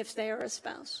than if they are a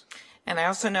spouse. And I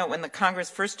also know when the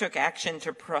Congress first took action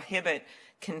to prohibit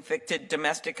convicted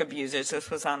domestic abusers,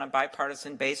 this was on a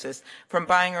bipartisan basis, from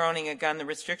buying or owning a gun, the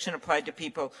restriction applied to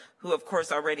people who, of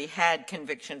course, already had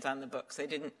convictions on the books. They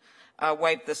didn't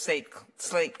wipe the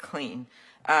slate clean.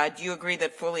 Do you agree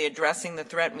that fully addressing the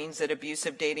threat means that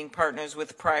abusive dating partners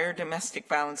with prior domestic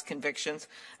violence convictions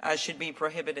should be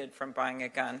prohibited from buying a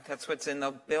gun? That's what's in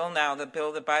the bill now, the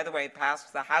bill that, by the way,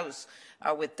 passed the House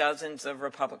with dozens of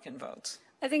Republican votes.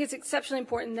 I think it's exceptionally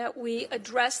important that we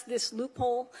address this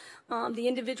loophole. The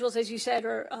individuals, as you said,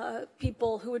 are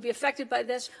people who would be affected by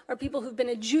this, are people who've been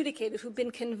adjudicated, who've been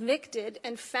convicted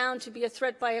and found to be a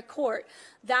threat by a court.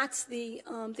 That's the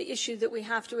issue that we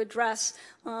have to address,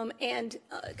 and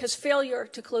because failure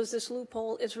to close this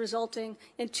loophole is resulting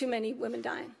in too many women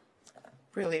dying.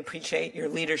 Really appreciate your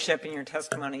leadership and your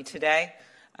testimony today.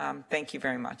 Thank you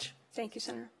very much. Thank you,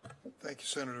 Senator. Thank you,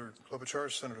 Senator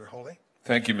Klobuchar. Senator Hawley.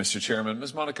 Thank you, Mr. Chairman.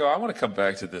 Ms. Monaco, I want to come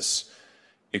back to this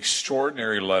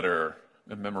extraordinary letter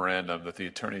and memorandum that the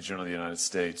Attorney General of the United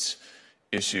States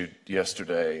issued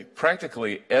yesterday.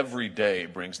 Practically every day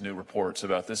brings new reports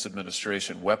about this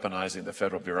administration weaponizing the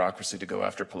federal bureaucracy to go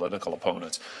after political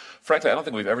opponents. Frankly, I don't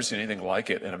think we've ever seen anything like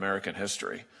it in American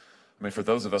history. I mean, for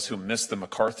those of us who missed the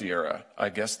McCarthy era, I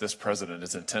guess this president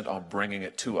is intent on bringing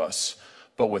it to us,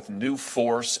 but with new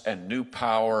force and new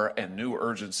power and new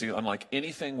urgency, unlike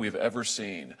anything we've ever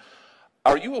seen.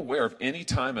 Are you aware of any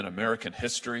time in American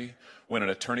history when an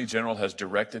attorney general has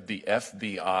directed the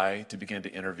FBI to begin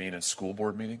to intervene in school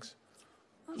board meetings,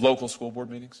 local school board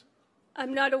meetings?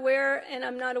 I'm not aware, and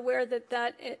I'm not aware that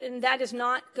that is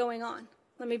not going on.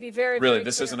 Let me be very, really, very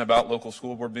this clear. isn't about local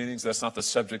school board meetings? That's not the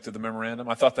subject of the memorandum?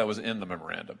 I thought that was in the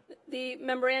memorandum. The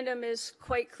memorandum is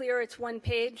quite clear. It's one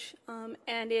page,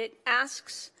 and it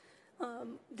asks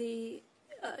the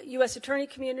U.S. attorney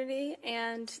community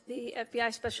and the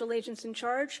FBI special agents in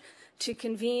charge to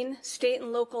convene state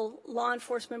and local law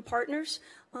enforcement partners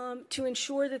to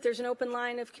ensure that there's an open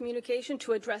line of communication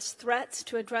to address threats,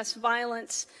 to address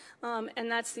violence,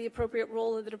 and that's the appropriate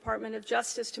role of the Department of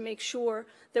Justice to make sure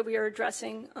that we are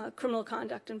addressing criminal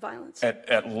conduct and violence.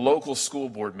 At local school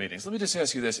board meetings, let me just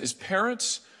ask you this. Is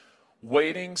parents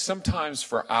waiting sometimes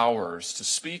for hours to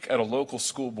speak at a local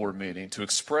school board meeting to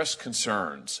express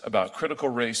concerns about critical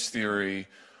race theory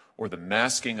or the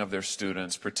masking of their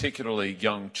students, particularly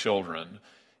young children?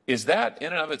 Is that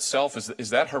in and of itself, is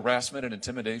that harassment and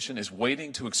intimidation? Is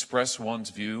waiting to express one's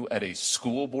view at a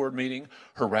school board meeting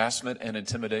harassment and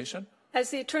intimidation?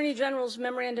 As the Attorney General's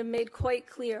memorandum made quite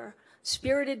clear,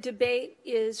 spirited debate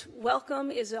is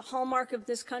welcome, is a hallmark of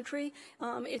this country.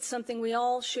 It's something we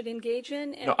all should engage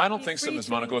in. And no, I don't think so, Ms.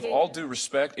 Monaco. With all due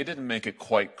respect, it didn't make it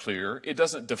quite clear. It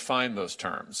doesn't define those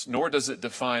terms, nor does it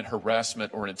define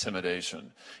harassment or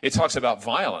intimidation. It talks about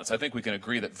violence. I think we can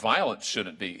agree that violence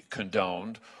shouldn't be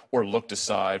condoned or looked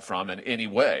aside from in any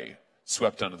way,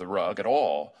 swept under the rug at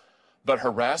all. But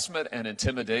harassment and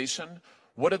intimidation,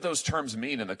 What do those terms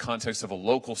mean in the context of a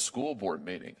local school board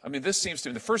meeting? I mean, this seems to,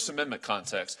 in the First Amendment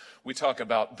context, we talk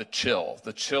about the chill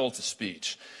to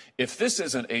speech. If this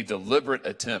isn't a deliberate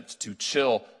attempt to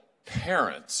chill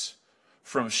parents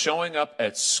from showing up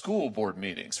at school board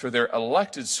meetings for their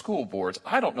elected school boards,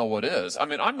 I don't know what is. I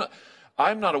mean,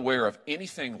 I'm not aware of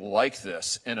anything like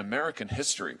this in American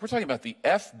history. We're talking about the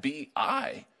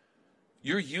FBI.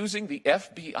 You're using the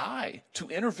FBI to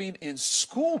intervene in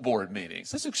school board meetings.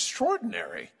 That's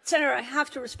extraordinary. Senator, I have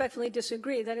to respectfully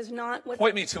disagree. That is not what...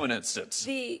 Point me to an instance.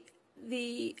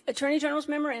 The Attorney General's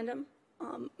memorandum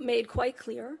made quite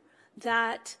clear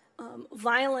that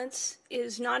violence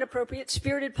is not appropriate.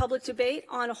 Spirited public debate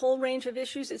on a whole range of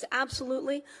issues is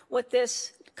absolutely what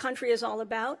this country is all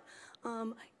about.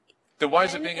 Then why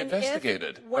is it being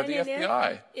investigated by the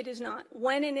FBI? It is not.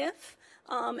 When and if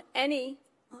any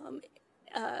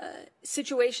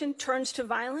situation turns to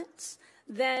violence,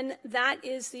 then that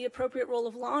is the appropriate role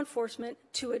of law enforcement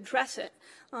to address it.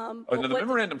 The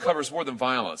memorandum covers more than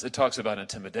violence. It talks about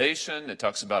intimidation. It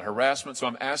talks about harassment. So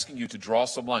I'm asking you to draw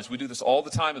some lines. We do this all the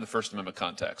time in the First Amendment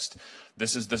context.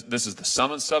 This is the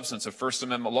sum and substance of First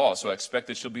Amendment law. So I expect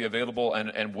that you'll be available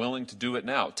and willing to do it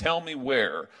now. Tell me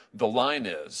where the line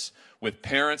is with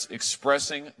parents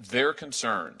expressing their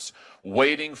concerns,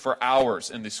 waiting for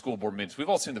hours in these school board meetings. We've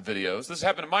all seen the videos. This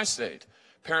happened in my state.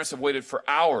 Parents have waited for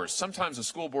hours. Sometimes the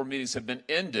school board meetings have been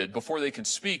ended before they can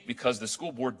speak because the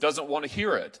school board doesn't want to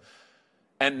hear it.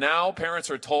 And now parents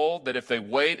are told that if they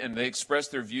wait and they express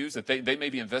their views, that they may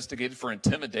be investigated for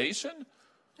intimidation?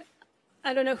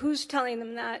 I don't know who's telling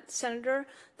them that, Senator.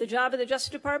 The job of the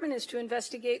Justice Department is to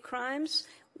investigate crimes.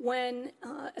 When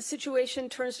a situation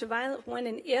turns to violence, when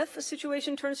and if a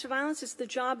situation turns to violence, it's the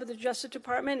job of the Justice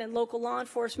Department and local law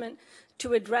enforcement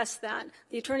to address that.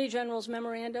 The Attorney General's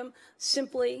memorandum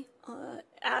simply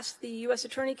asked the U.S.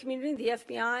 Attorney community, the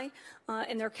FBI,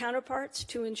 and their counterparts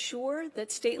to ensure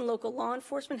that state and local law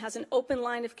enforcement has an open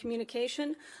line of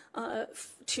communication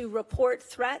to report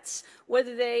threats,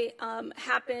 whether they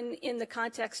happen in the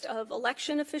context of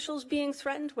election officials being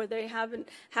threatened, whether they happen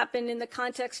in the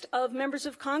context of members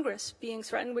of Congress being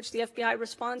threatened, which the FBI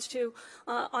responds to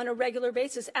on a regular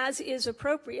basis, as is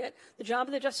appropriate. The job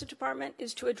of the Justice Department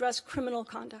is to address criminal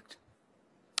conduct.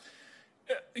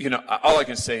 You know, all I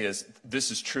can say is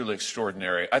this is truly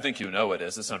extraordinary. I think you know it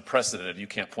is. It's unprecedented. You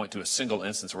can't point to a single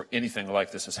instance where anything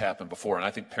like this has happened before. And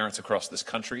I think parents across this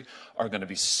country are going to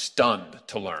be stunned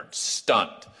to learn,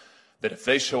 stunned, that if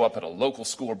they show up at a local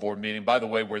school board meeting, by the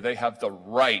way, where they have the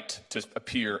right to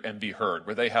appear and be heard,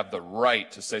 where they have the right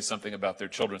to say something about their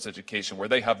children's education, where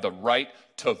they have the right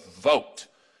to vote,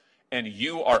 and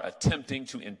you are attempting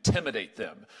to intimidate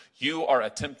them. You are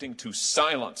attempting to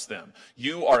silence them.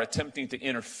 You are attempting to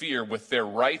interfere with their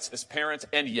rights as parents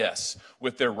and, yes,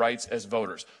 with their rights as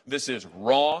voters. This is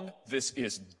wrong. This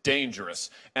is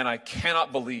dangerous. And I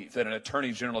cannot believe that an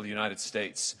Attorney General of the United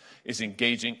States is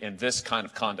engaging in this kind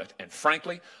of conduct. And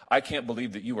frankly, I can't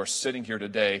believe that you are sitting here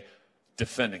today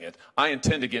defending it. I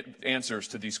intend to get answers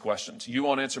to these questions. You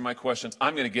won't answer my questions.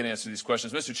 I'm going to get answers to these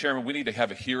questions. Mr. Chairman, we need to have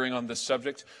a hearing on this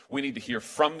subject. We need to hear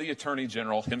from the Attorney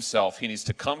General himself. He needs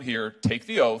to come here, take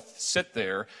the oath, sit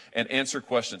there, and answer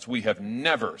questions. We have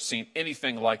never seen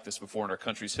anything like this before in our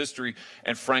country's history.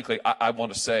 And frankly, I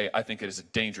want to say I think it is a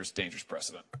dangerous, dangerous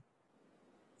precedent.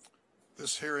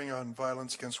 This hearing on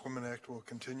Violence Against Women Act will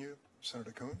continue.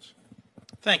 Senator Coons.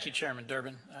 Thank you, Chairman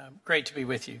Durbin. Great to be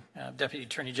with you, Deputy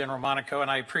Attorney General Monaco,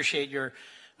 and I appreciate your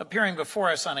appearing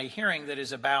before us on a hearing that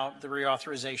is about the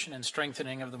reauthorization and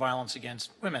strengthening of the Violence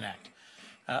Against Women Act,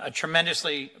 a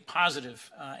tremendously positive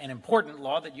and important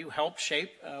law that you helped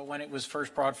shape when it was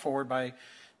first brought forward by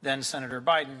then Senator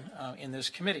Biden in this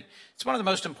committee. It's one of the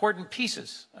most important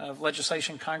pieces of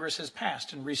legislation Congress has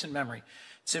passed in recent memory.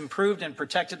 It's improved and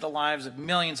protected the lives of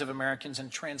millions of Americans and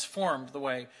transformed the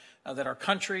way that our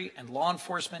country and law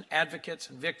enforcement, advocates,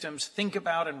 and victims think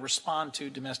about and respond to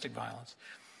domestic violence.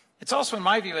 It's also, in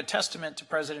my view, a testament to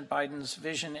President Biden's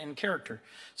vision and character,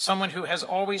 someone who has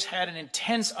always had an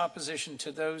intense opposition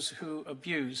to those who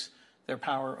abuse their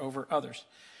power over others.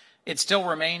 It still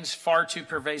remains far too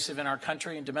pervasive in our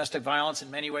country, and domestic violence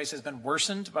in many ways has been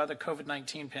worsened by the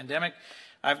COVID-19 pandemic.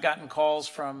 I've gotten calls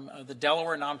from the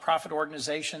Delaware nonprofit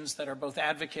organizations that are both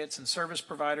advocates and service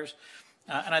providers.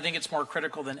 And I think it's more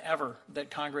critical than ever that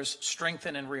Congress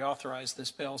strengthen and reauthorize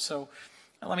this bill. So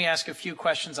let me ask a few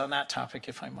questions on that topic,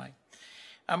 if I might.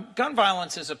 Gun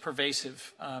violence is a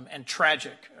pervasive and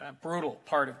tragic, brutal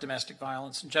part of domestic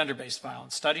violence and gender-based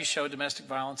violence. Studies show domestic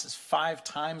violence is 5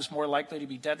 times more likely to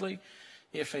be deadly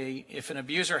if an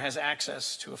abuser has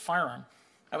access to a firearm.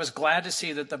 I was glad to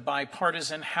see that the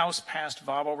bipartisan House-passed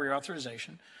VAWA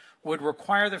reauthorization would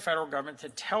require the federal government to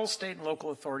tell state and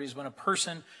local authorities when a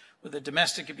person with a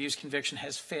domestic abuse conviction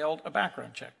has failed a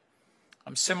background check.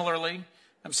 Similarly,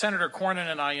 Senator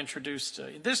Cornyn and I introduced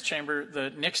in this chamber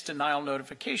the NICS Denial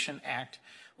Notification Act,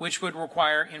 which would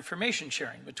require information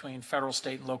sharing between federal,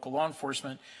 state, and local law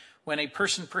enforcement when a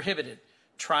person prohibited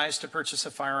tries to purchase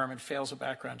a firearm and fails a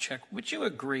background check. Would you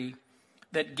agree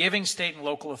that giving state and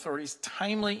local authorities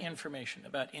timely information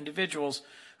about individuals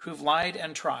who've lied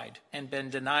and tried and been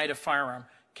denied a firearm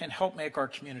can help make our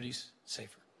communities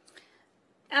safer?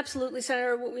 Absolutely,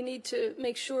 Senator. What we need to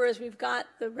make sure is we've got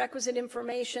the requisite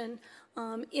information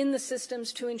in the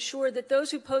systems to ensure that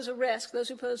those who pose a risk, those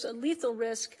who pose a lethal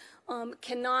risk,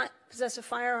 cannot possess a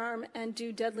firearm and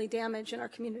do deadly damage in our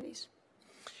communities.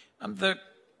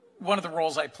 One of the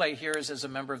roles I play here is as a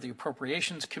member of the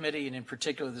Appropriations Committee, and in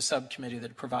particular the subcommittee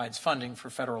that provides funding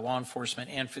for federal law enforcement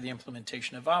and for the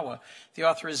implementation of VAWA. The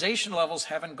authorization levels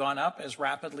haven't gone up as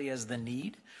rapidly as the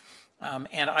need.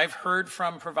 And I've heard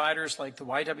from providers like the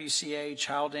YWCA,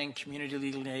 Child Inc., Community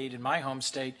Legal Aid in my home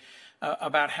state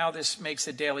about how this makes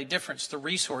a daily difference, the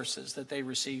resources that they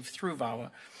receive through VAWA.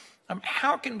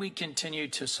 How can we continue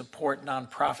to support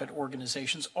nonprofit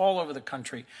organizations all over the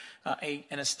country,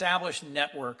 an established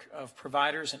network of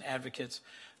providers and advocates,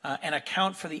 and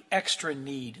account for the extra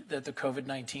need that the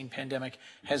COVID-19 pandemic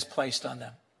has placed on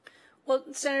them? Well,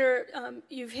 Senator,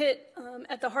 you've hit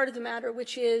at the heart of the matter,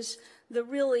 which is the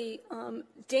really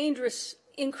dangerous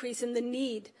increase in the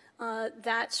need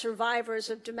that survivors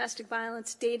of domestic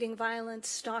violence, dating violence,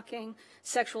 stalking,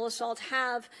 sexual assault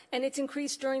have, and it's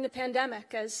increased during the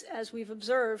pandemic, as we've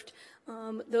observed.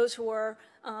 Those who are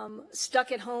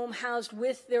stuck at home, housed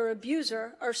with their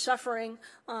abuser, are suffering,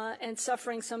 and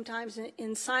suffering sometimes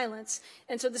in silence.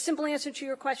 And so the simple answer to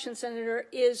your question, Senator,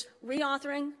 is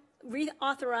reauthorizing,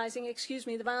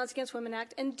 the Violence Against Women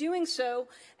Act, and doing so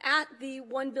at the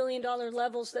 $1 billion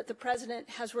levels that the President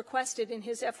has requested in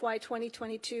his FY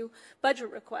 2022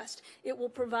 budget request. It will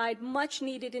provide much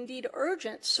needed, indeed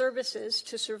urgent, services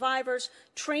to survivors,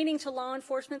 training to law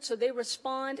enforcement so they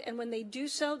respond, and when they do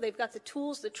so, they've got the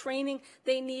tools, the training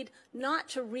they need not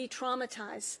to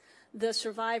re-traumatize the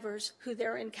survivors who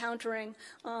they're encountering,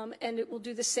 and it will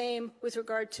do the same with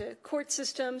regard to court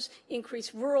systems,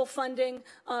 increase rural funding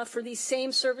for these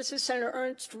same services. Senator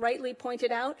Ernst rightly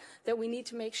pointed out that we need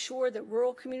to make sure that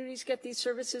rural communities get these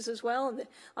services as well, and the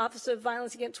Office of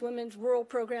Violence Against Women's rural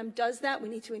program does that. We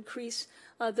need to increase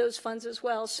those funds as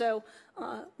well. So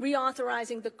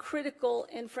reauthorizing the critical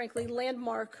and, frankly,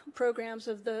 landmark programs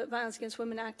of the Violence Against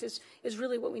Women Act is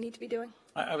really what we need to be doing.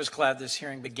 I was glad this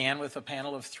hearing began with a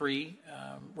panel of 3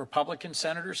 Republican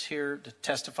senators here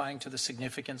testifying to the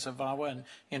significance of VAWA, and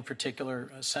in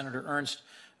particular, Senator Ernst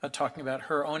talking about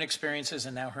her own experiences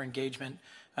and now her engagement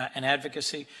and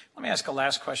advocacy. Let me ask a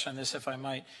last question on this, if I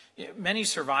might. Many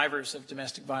survivors of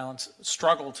domestic violence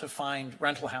struggle to find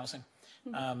rental housing.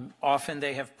 Often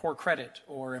they have poor credit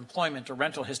or employment or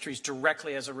rental histories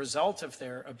directly as a result of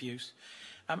their abuse.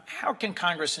 How can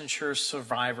Congress ensure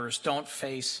survivors don't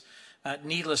face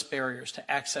needless barriers to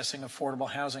accessing affordable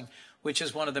housing, which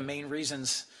is one of the main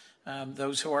reasons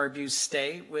those who are abused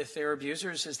stay with their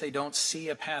abusers, is they don't see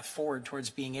a path forward towards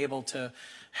being able to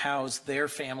house their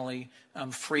family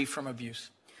free from abuse?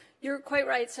 You're quite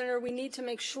right, Senator. We need to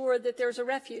make sure that there's a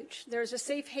refuge. There's a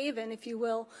safe haven, if you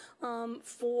will,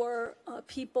 for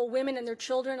people, women and their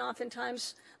children,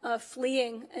 oftentimes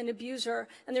fleeing an abuser,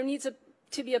 and there needs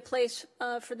to be a place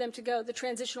for them to go. The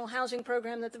transitional housing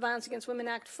program that the Violence Against Women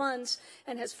Act funds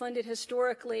and has funded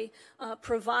historically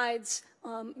provides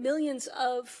millions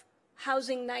of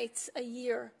housing nights a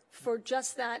year for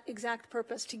just that exact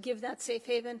purpose, to give that safe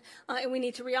haven. And we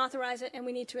need to reauthorize it, and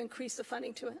we need to increase the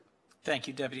funding to it. Thank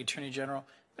you, Deputy Attorney General.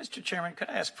 Mr. Chairman, could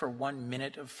I ask for 1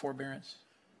 minute of forbearance?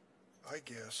 I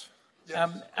guess.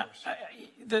 Yes,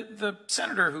 the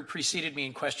senator who preceded me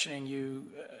in questioning you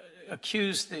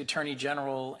accused the Attorney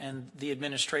General and the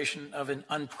administration of an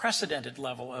unprecedented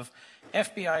level of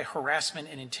FBI harassment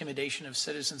and intimidation of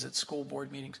citizens at school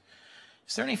board meetings.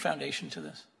 Is there any foundation to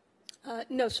this?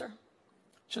 No, sir.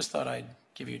 Just thought I'd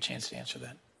give you a chance to answer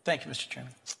that. Thank you, Mr.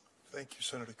 Chairman. Thank you,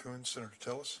 Senator Coons. Senator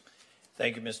Tillis.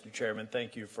 Thank you, Mr. Chairman.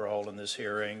 Thank you for holding this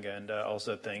hearing, and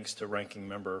also thanks to Ranking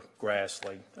Member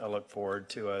Grassley. I look forward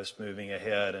to us moving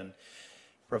ahead and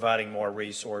providing more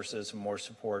resources and more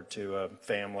support to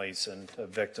families and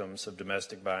victims of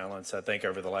domestic violence. I think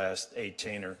over the last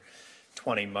 18 or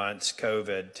 20 months,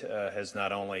 COVID has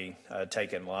not only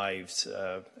taken lives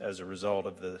as a result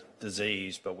of the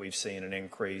disease, but we've seen an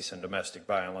increase in domestic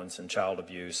violence and child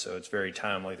abuse. So it's very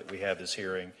timely that we have this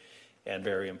hearing, and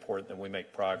very important that we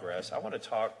make progress. I want to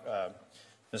talk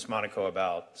Ms. Monaco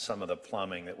about some of the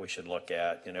plumbing that we should look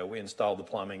at. You know, we installed the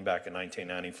plumbing back in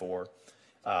 1994.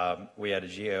 We had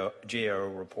a GAO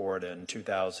report in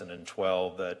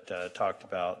 2012 that talked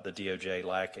about the DOJ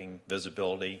lacking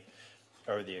visibility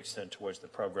or the extent to which the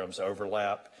programs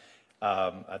overlap.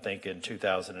 I think in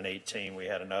 2018 we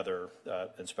had another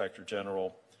Inspector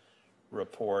General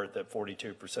report that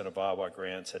 42% of VAWA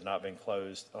grants had not been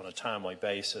closed on a timely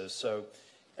basis. So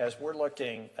as we're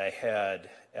looking ahead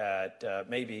at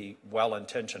maybe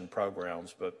well-intentioned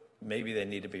programs, but maybe they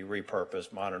need to be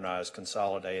repurposed, modernized,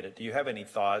 consolidated, do you have any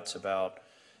thoughts about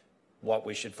what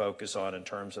we should focus on in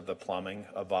terms of the plumbing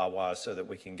of VAWA so that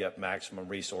we can get maximum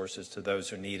resources to those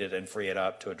who need it and free it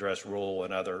up to address rule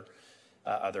and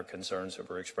other concerns that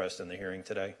were expressed in the hearing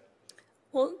today?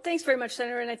 Well, thanks very much,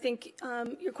 Senator. And I think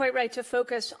you're quite right to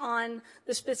focus on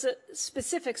the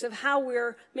specifics of how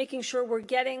we're making sure we're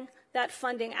getting that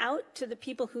funding out to the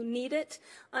people who need it,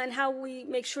 and how we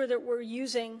make sure that we're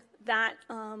using that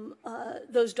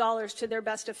those dollars to their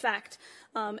best effect.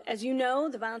 As you know,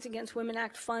 the Violence Against Women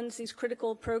Act funds these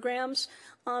critical programs,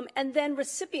 and then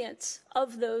recipients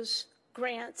of those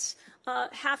grants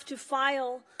have to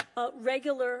file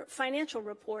regular financial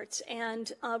reports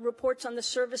and reports on the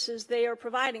services they are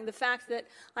providing. The fact that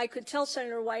I could tell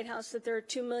Senator Whitehouse that there are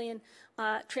 2 million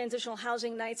transitional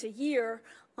housing nights a year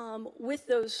with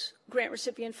those grant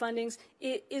recipient fundings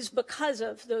is because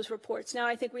of those reports. Now,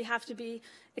 I think we have to be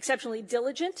exceptionally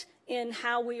diligent in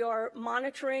how we are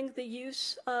monitoring the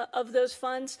use of those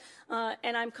funds,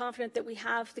 and I'm confident that we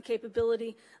have the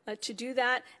capability to do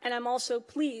that. And I'm also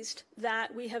pleased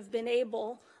that we have been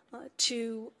able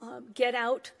to get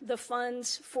out the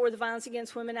funds for the Violence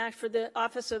Against Women Act, for the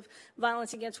Office of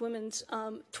Violence Against Women's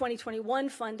 2021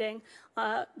 funding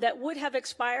that would have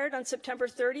expired on September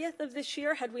 30th of this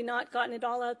year had we not gotten it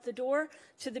all out the door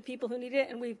to the people who need it,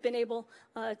 and we've been able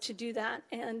to do that,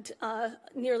 and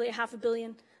nearly $500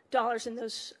 million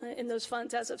in those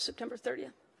funds as of September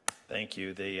 30th. Thank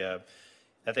you.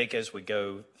 I think as we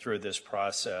go through this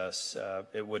process,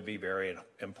 it would be very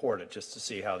important just to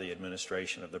see how the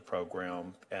administration of the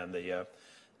program and the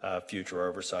future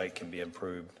oversight can be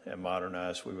improved and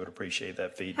modernized. We would appreciate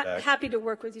that feedback. Happy to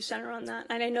work with you, Senator, on that.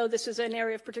 And I know this is an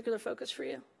area of particular focus for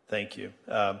you. Thank you.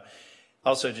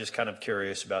 Also, just kind of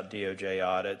curious about DOJ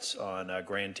audits on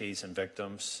grantees and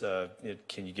victims.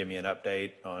 Can you give me an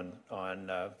update on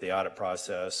the audit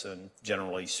process and,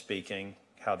 generally speaking,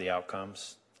 how the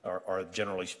outcomes are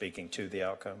generally speaking to the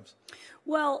outcomes?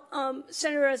 Well,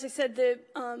 Senator, as I said,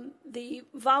 the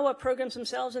VAWA programs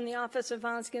themselves in the Office of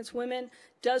Violence Against Women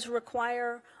does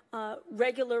require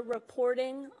regular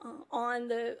reporting on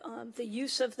the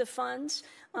use of the funds,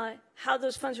 how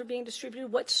those funds are being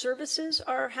distributed, what services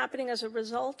are happening as a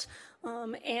result,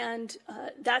 and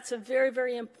that's a very,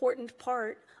 very important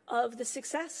part of the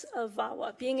success of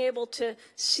VAWA, being able to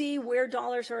see where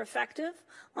dollars are effective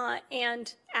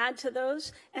and add to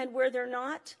those, and where they're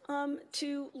not,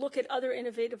 to look at other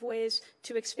innovative ways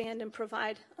to expand and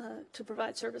provide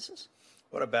services.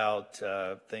 What about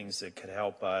things that could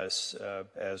help us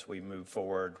as we move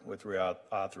forward with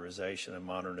reauthorization and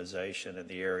modernization in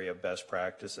the area of best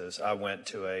practices? I went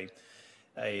to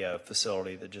a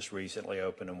facility that just recently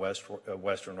opened in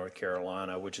Western North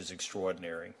Carolina, which is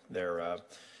extraordinary. Their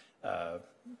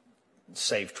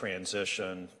safe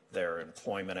transition, their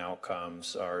employment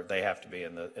outcomes they have to be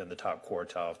in the top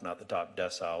quartile, if not the top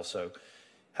decile. So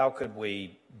how could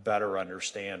we better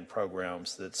understand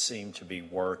programs that seem to be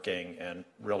working and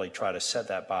really try to set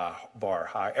that bar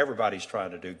high? Everybody's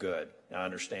trying to do good. I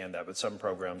understand that, but some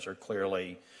programs are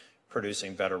clearly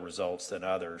producing better results than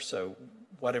others. So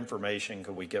what information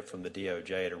could we get from the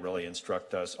DOJ to really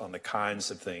instruct us on the kinds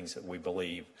of things that we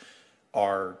believe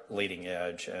are leading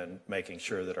edge and making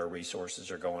sure that our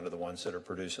resources are going to the ones that are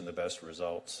producing the best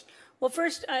results? Well,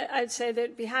 first, I'd say that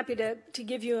I'd be happy to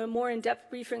give you a more in-depth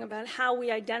briefing about how we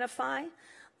identify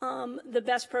the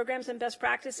best programs and best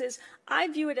practices. I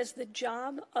view it as the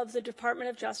job of the Department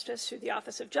of Justice, through the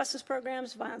Office of Justice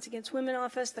Programs, Violence Against Women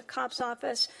Office, the COPS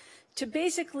Office, to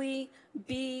basically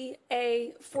be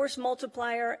a force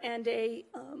multiplier and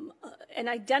an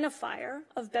identifier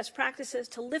of best practices,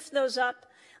 to lift those up,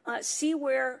 see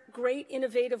where great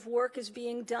innovative work is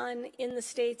being done in the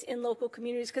states, in local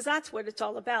communities, because that's what it's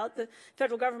all about. The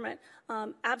federal government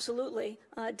absolutely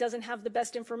doesn't have the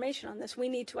best information on this. We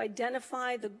need to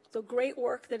identify the great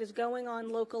work that is going on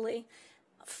locally,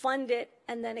 fund it,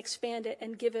 and then expand it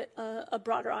and give it a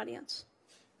broader audience.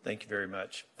 Thank you very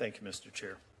much. Thank you, Mr.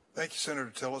 Chair. Thank you,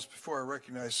 Senator Tillis. Before I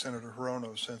recognize Senator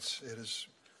Hirono, since it has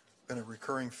been a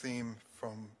recurring theme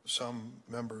from some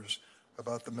members,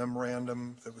 about the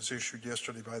memorandum that was issued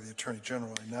yesterday by the Attorney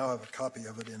General. I now have a copy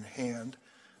of it in hand,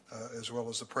 as well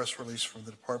as the press release from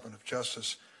the Department of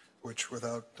Justice, which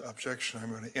without objection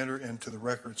I'm going to enter into the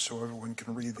record so everyone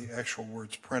can read the actual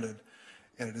words printed.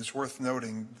 And it is worth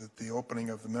noting that the opening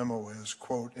of the memo is,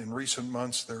 quote, "In recent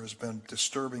months there has been a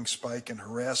disturbing spike in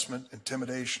harassment,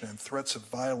 intimidation, and threats of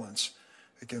violence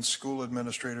against school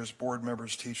administrators, board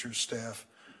members, teachers, staff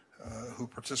who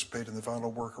participate in the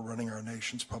vital work of running our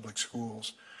nation's public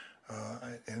schools."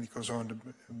 And he goes on to,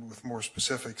 with more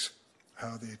specifics,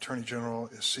 how the Attorney General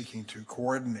is seeking to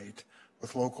coordinate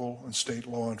with local and state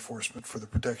law enforcement for the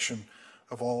protection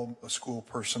of all school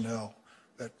personnel.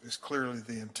 That is clearly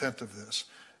the intent of this.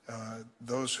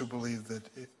 Those who believe that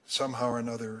somehow or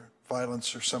another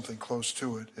violence or something close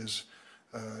to it is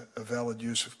a valid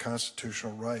use of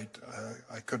constitutional right,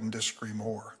 I couldn't disagree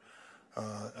more.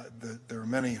 There are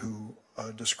many who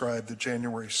describe the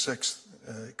January 6th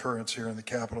occurrence here in the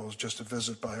Capitol as just a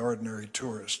visit by ordinary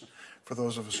tourists. For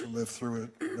those of us who lived through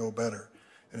it, know better.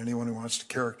 And anyone who wants to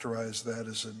characterize that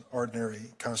as an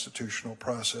ordinary constitutional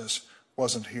process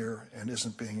wasn't here and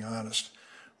isn't being honest,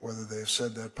 whether they've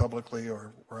said that publicly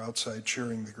or were outside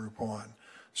cheering the group on.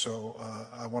 So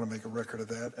I want to make a record of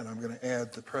that, and I'm going to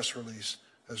add the press release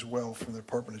as well from the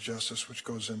Department of Justice, which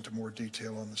goes into more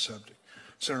detail on the subject.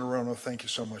 Senator Rono, thank you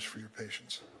so much for your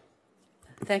patience.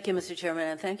 Thank you, Mr. Chairman,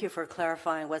 and thank you for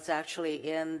clarifying what's actually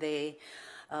in the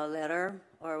letter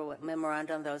or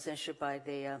memorandum that was issued by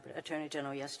the Attorney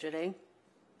General yesterday.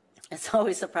 It's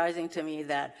always surprising to me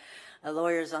that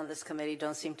lawyers on this committee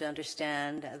don't seem to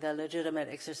understand the legitimate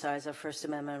exercise of First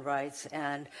Amendment rights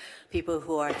and people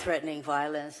who are threatening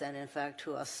violence and, in fact,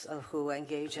 who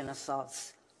engage in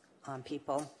assaults on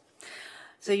people.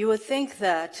 So you would think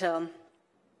that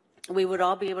we would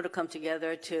all be able to come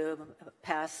together to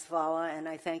pass VAWA, and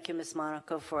I thank you, Ms.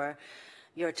 Monaco, for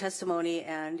your testimony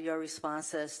and your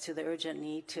responses to the urgent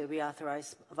need to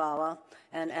reauthorize VAWA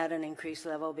and at an increased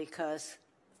level, because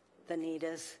the need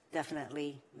is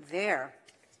definitely there.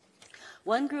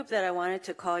 One group that I wanted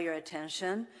to call your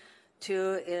attention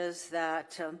to is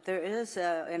that there is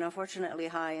an unfortunately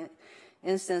high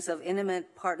instance of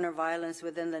intimate partner violence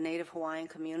within the Native Hawaiian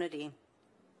community,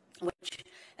 which,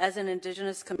 as an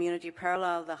indigenous community,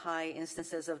 parallel the high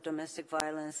instances of domestic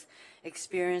violence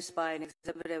experienced by and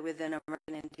exhibited within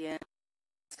American Indian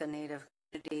Native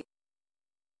community.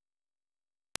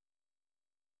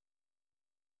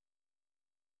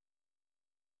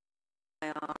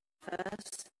 My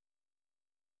office.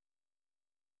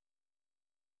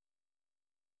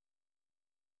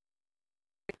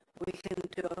 We can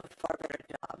do a far better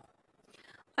job.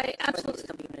 I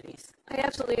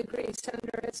absolutely agree,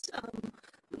 Senator. It's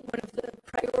one of the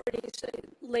priorities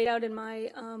laid out in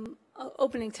my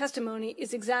opening testimony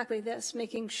is exactly this,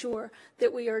 making sure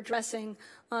that we are addressing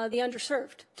the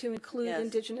underserved to include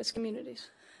indigenous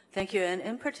communities. Thank you. And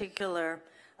in particular,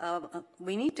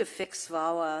 we need to fix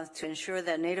VAWA to ensure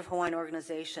that Native Hawaiian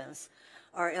organizations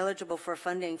are eligible for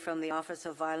funding from the Office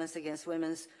of Violence Against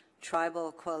Women's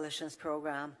Tribal Coalitions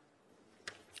program.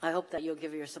 I hope that you'll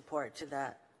give your support to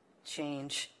that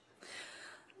change.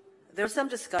 There's some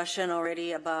discussion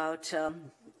already about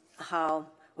how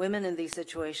women in these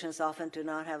situations often do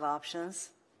not have options.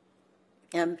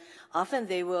 And often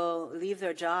they will leave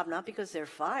their job not because they're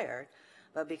fired,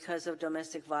 but because of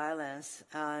domestic violence.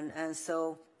 And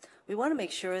so we want to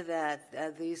make sure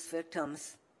that these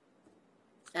victims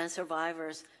and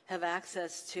survivors have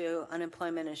access to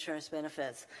unemployment insurance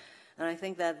benefits. And I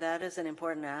think that that is an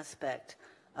important aspect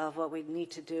of what we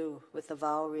need to do with the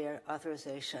VAWA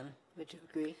reauthorization. Would you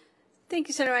agree? Thank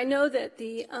you, Senator. I know that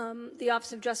the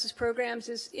Office of Justice Programs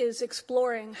is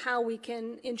exploring how we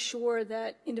can ensure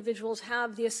that individuals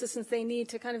have the assistance they need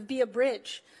to kind of be a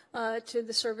bridge to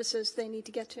the services they need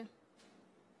to get to.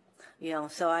 Yeah,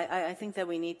 so I think that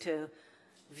we need to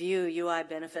view UI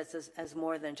benefits as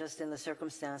more than just in the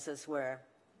circumstances where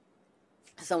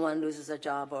someone loses a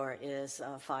job or is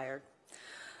fired.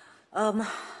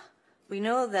 We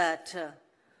know that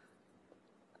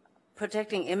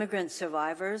protecting immigrant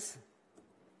survivors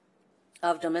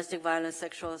of domestic violence,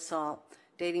 sexual assault,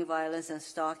 dating violence, and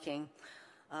stalking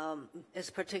is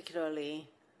particularly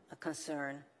a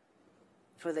concern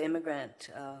for the immigrant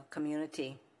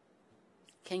community.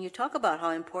 Can you talk about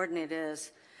how important it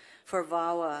is for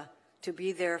VAWA to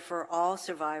be there for all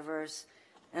survivors,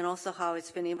 and also how it's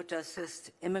been able to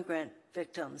assist immigrant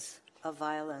victims of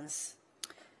violence?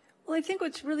 Well, I think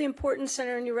what's really important,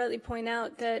 Senator, and you rightly point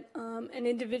out that an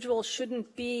individual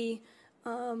shouldn't be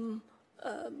kind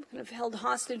of held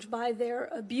hostage by their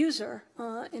abuser,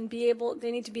 and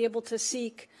they need to be able to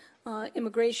seek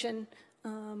immigration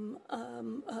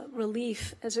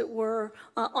relief, as it were,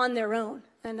 on their own.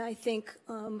 And I think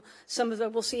some of the,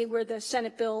 we'll see where the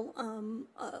Senate bill,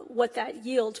 what that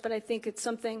yields, but I think it's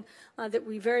something that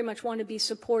we very much want to be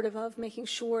supportive of, making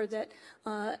sure that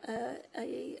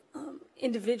a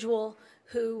individual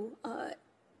who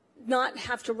not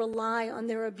have to rely on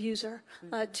their abuser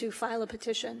to file a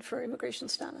petition for immigration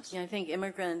status. Yeah, I think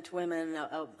immigrant women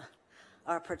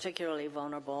are particularly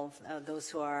vulnerable, those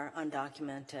who are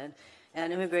undocumented.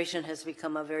 And immigration has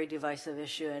become a very divisive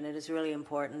issue, and it is really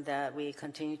important that we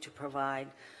continue to provide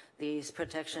these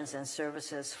protections and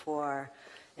services for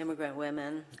immigrant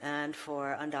women and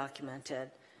for undocumented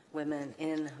women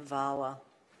in VAWA.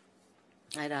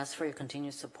 I'd ask for your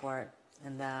continued support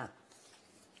in that.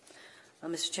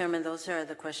 Mr. Chairman, those are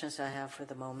the questions I have for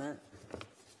the moment.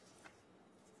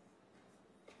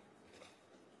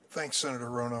 Thanks, Senator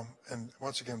Rono, and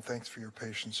once again, thanks for your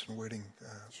patience in waiting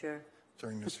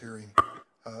during this hearing.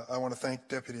 I want to thank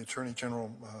Deputy Attorney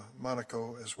General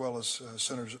Monaco, as well as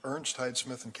Senators Ernst,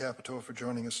 Hyde-Smith, and Capito for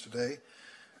joining us today.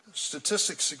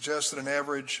 Statistics suggest that an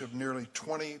average of nearly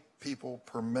 20 people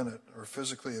per minute are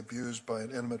physically abused by an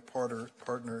intimate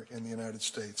partner in the United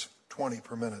States, 20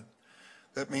 per minute.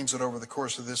 That means that over the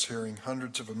course of this hearing,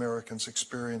 hundreds of Americans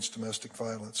experience domestic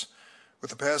violence. With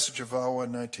the passage of VAWA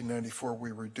in 1994,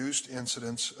 we reduced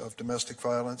incidents of domestic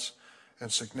violence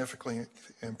and significantly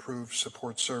improved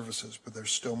support services, but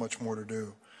there's still much more to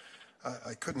do.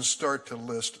 I couldn't start to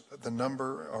list the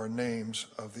number or names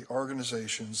of the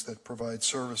organizations that provide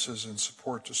services and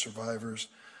support to survivors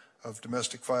of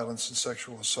domestic violence and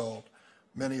sexual assault.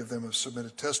 Many of them have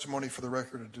submitted testimony for the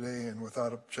record today, and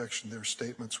without objection, their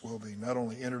statements will be not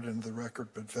only entered into the record,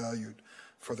 but valued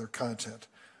for their content.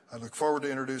 I look forward to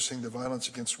introducing the Violence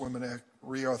Against Women Act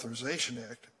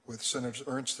Reauthorization Act with Senators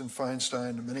Ernst and Feinstein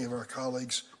and many of our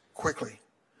colleagues quickly.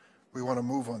 We want to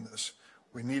move on this.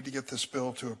 We need to get this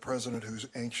bill to a president who's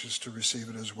anxious to receive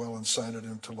it as well and sign it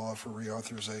into law for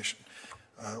reauthorization.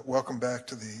 Welcome back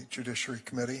to the Judiciary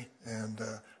Committee, and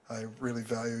I really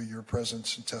value your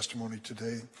presence and testimony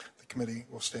today. The committee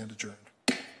will stand adjourned.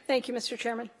 Thank you, Mr.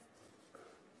 Chairman.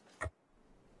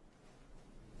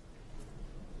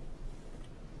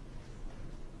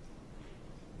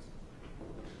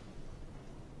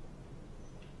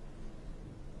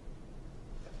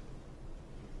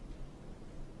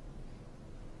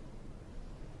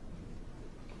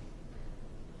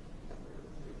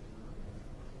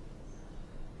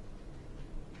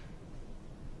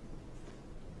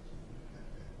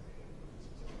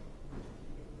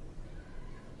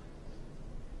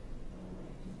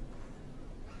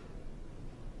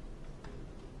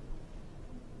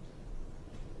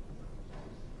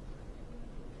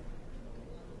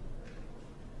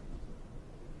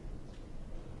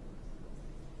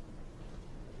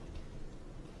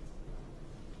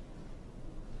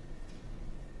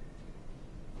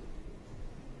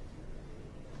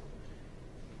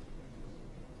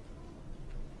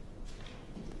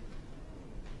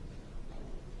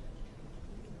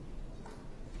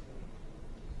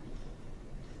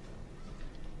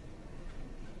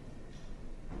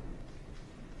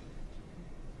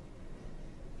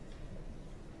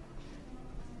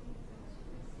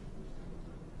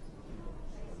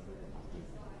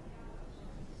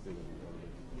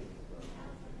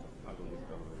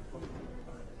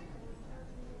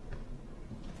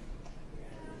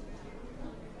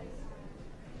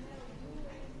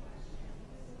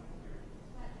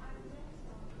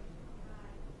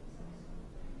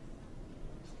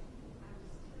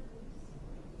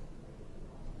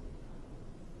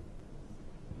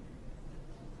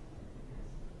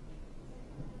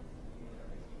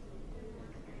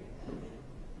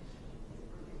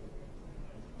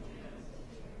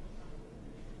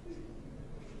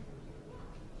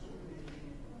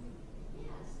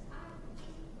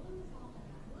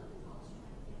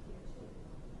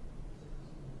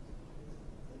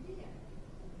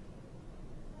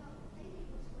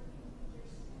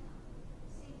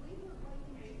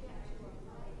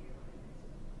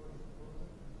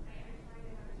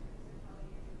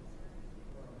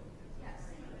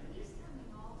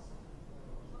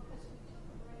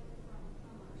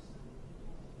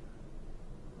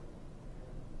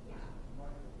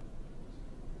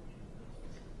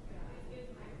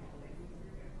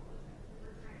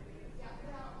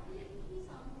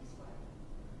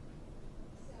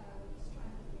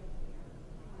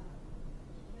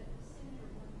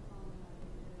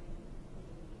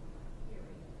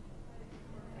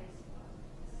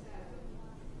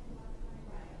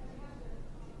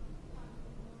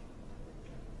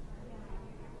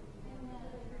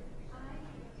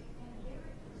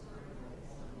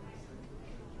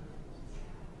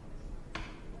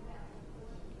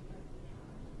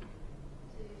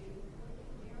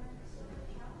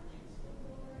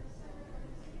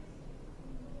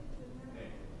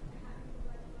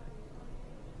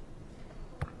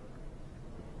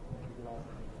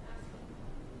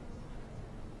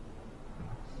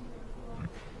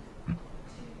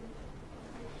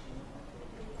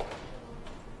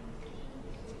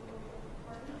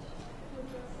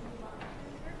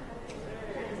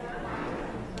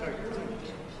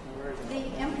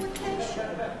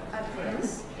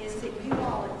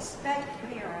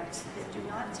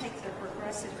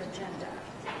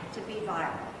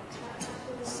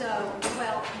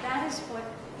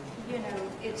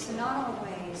 not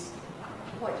always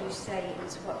what you say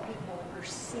is what people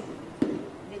perceive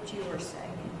that you are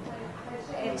saying.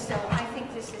 And so I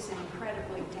think this is an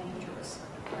incredibly dangerous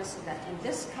precedent. And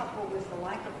this, coupled with the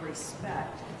lack of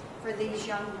respect for these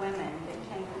young women that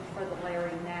came for the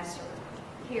Larry Nassar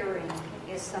hearing,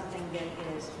 is something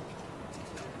that is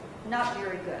not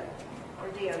very good for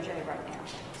DOJ right now.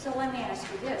 So let me ask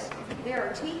you this. There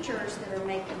are teachers that are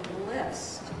making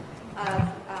lists of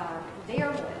their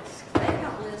list. They've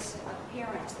got lists of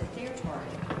parents that they're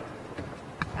targeting.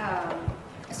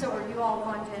 So are you all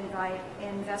going to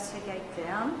investigate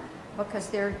them because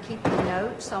they're keeping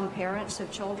notes on parents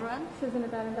of children? This isn't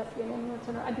about investigating what's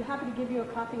in it. I'd be happy to give you a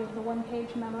copy of the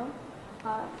one-page memo.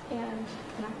 And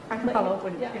I can follow up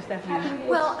with Stephanie.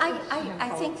 Well, I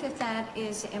think that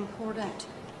is important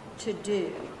to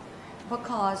do,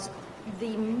 because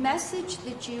the message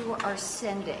that you are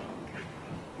sending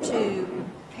to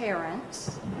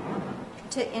parents,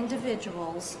 to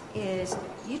individuals, is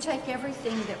you take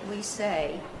everything that we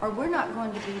say, or we're not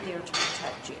going to be there to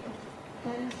protect you.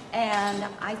 And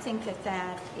I think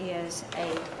that is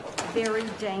a very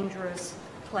dangerous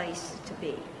place to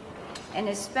be. And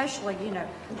especially, you know,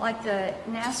 like the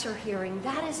Nassar hearing,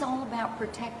 that is all about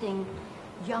protecting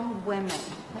young women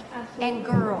and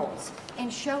girls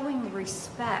and showing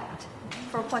respect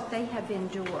for what they have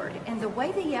endured. And the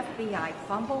way the FBI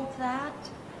fumbled that.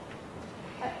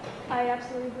 I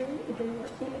absolutely agree. They were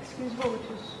inexcusable,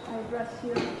 which is I addressed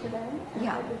here today. And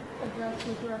Yeah. I addressed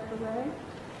with Director Ray.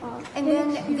 And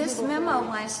then this memo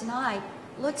last night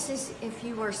looks as if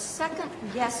you were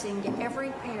second-guessing every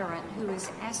parent who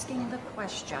is asking the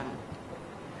question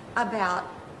about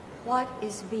what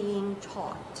is being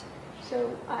taught.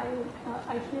 So I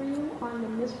hear you on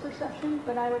the misperception,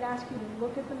 but I would ask you to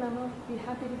look at the memo. Be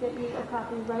happy to get you a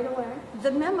copy right away.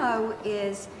 The memo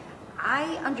is, I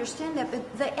understand that,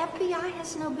 but the FBI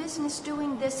has no business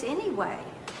doing this anyway.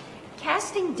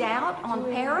 Casting doubt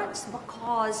on parents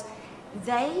because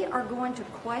they are going to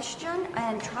question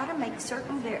and try to make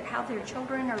certain how their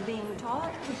children are being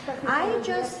taught. I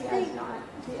just think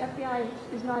the FBI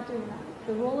is not doing that.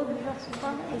 The role of the Justice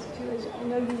Department is to, as I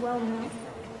know you well know,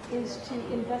 is to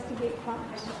investigate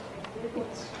crimes.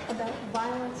 It's about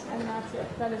violence, and that's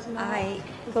it. That is not.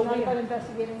 It's not about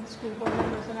investigating school board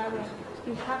members, and I would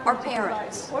be happy or to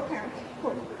parents. Provide, or parents.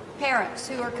 Cool. Parents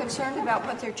who are concerned about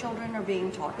what their children are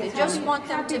being taught. They just want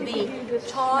them to be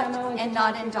taught and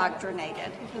not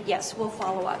indoctrinated. Yes, we'll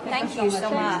follow up. Thank you so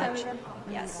much.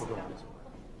 Yes.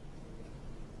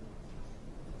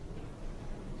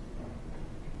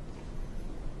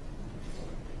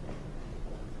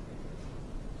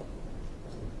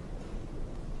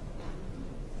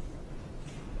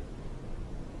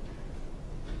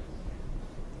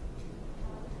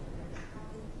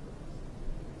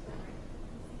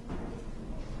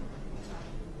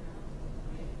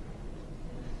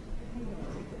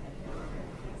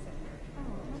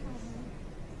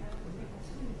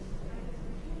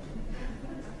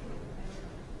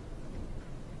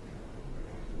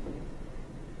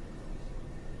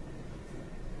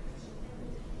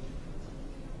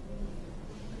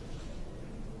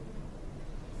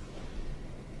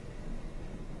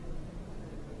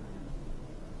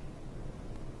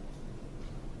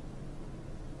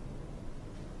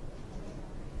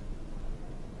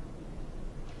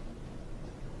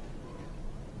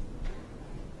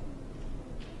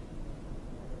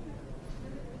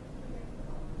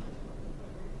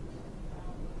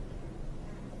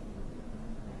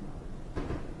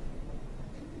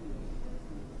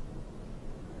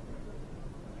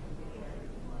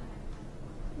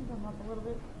 Up a little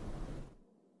bit.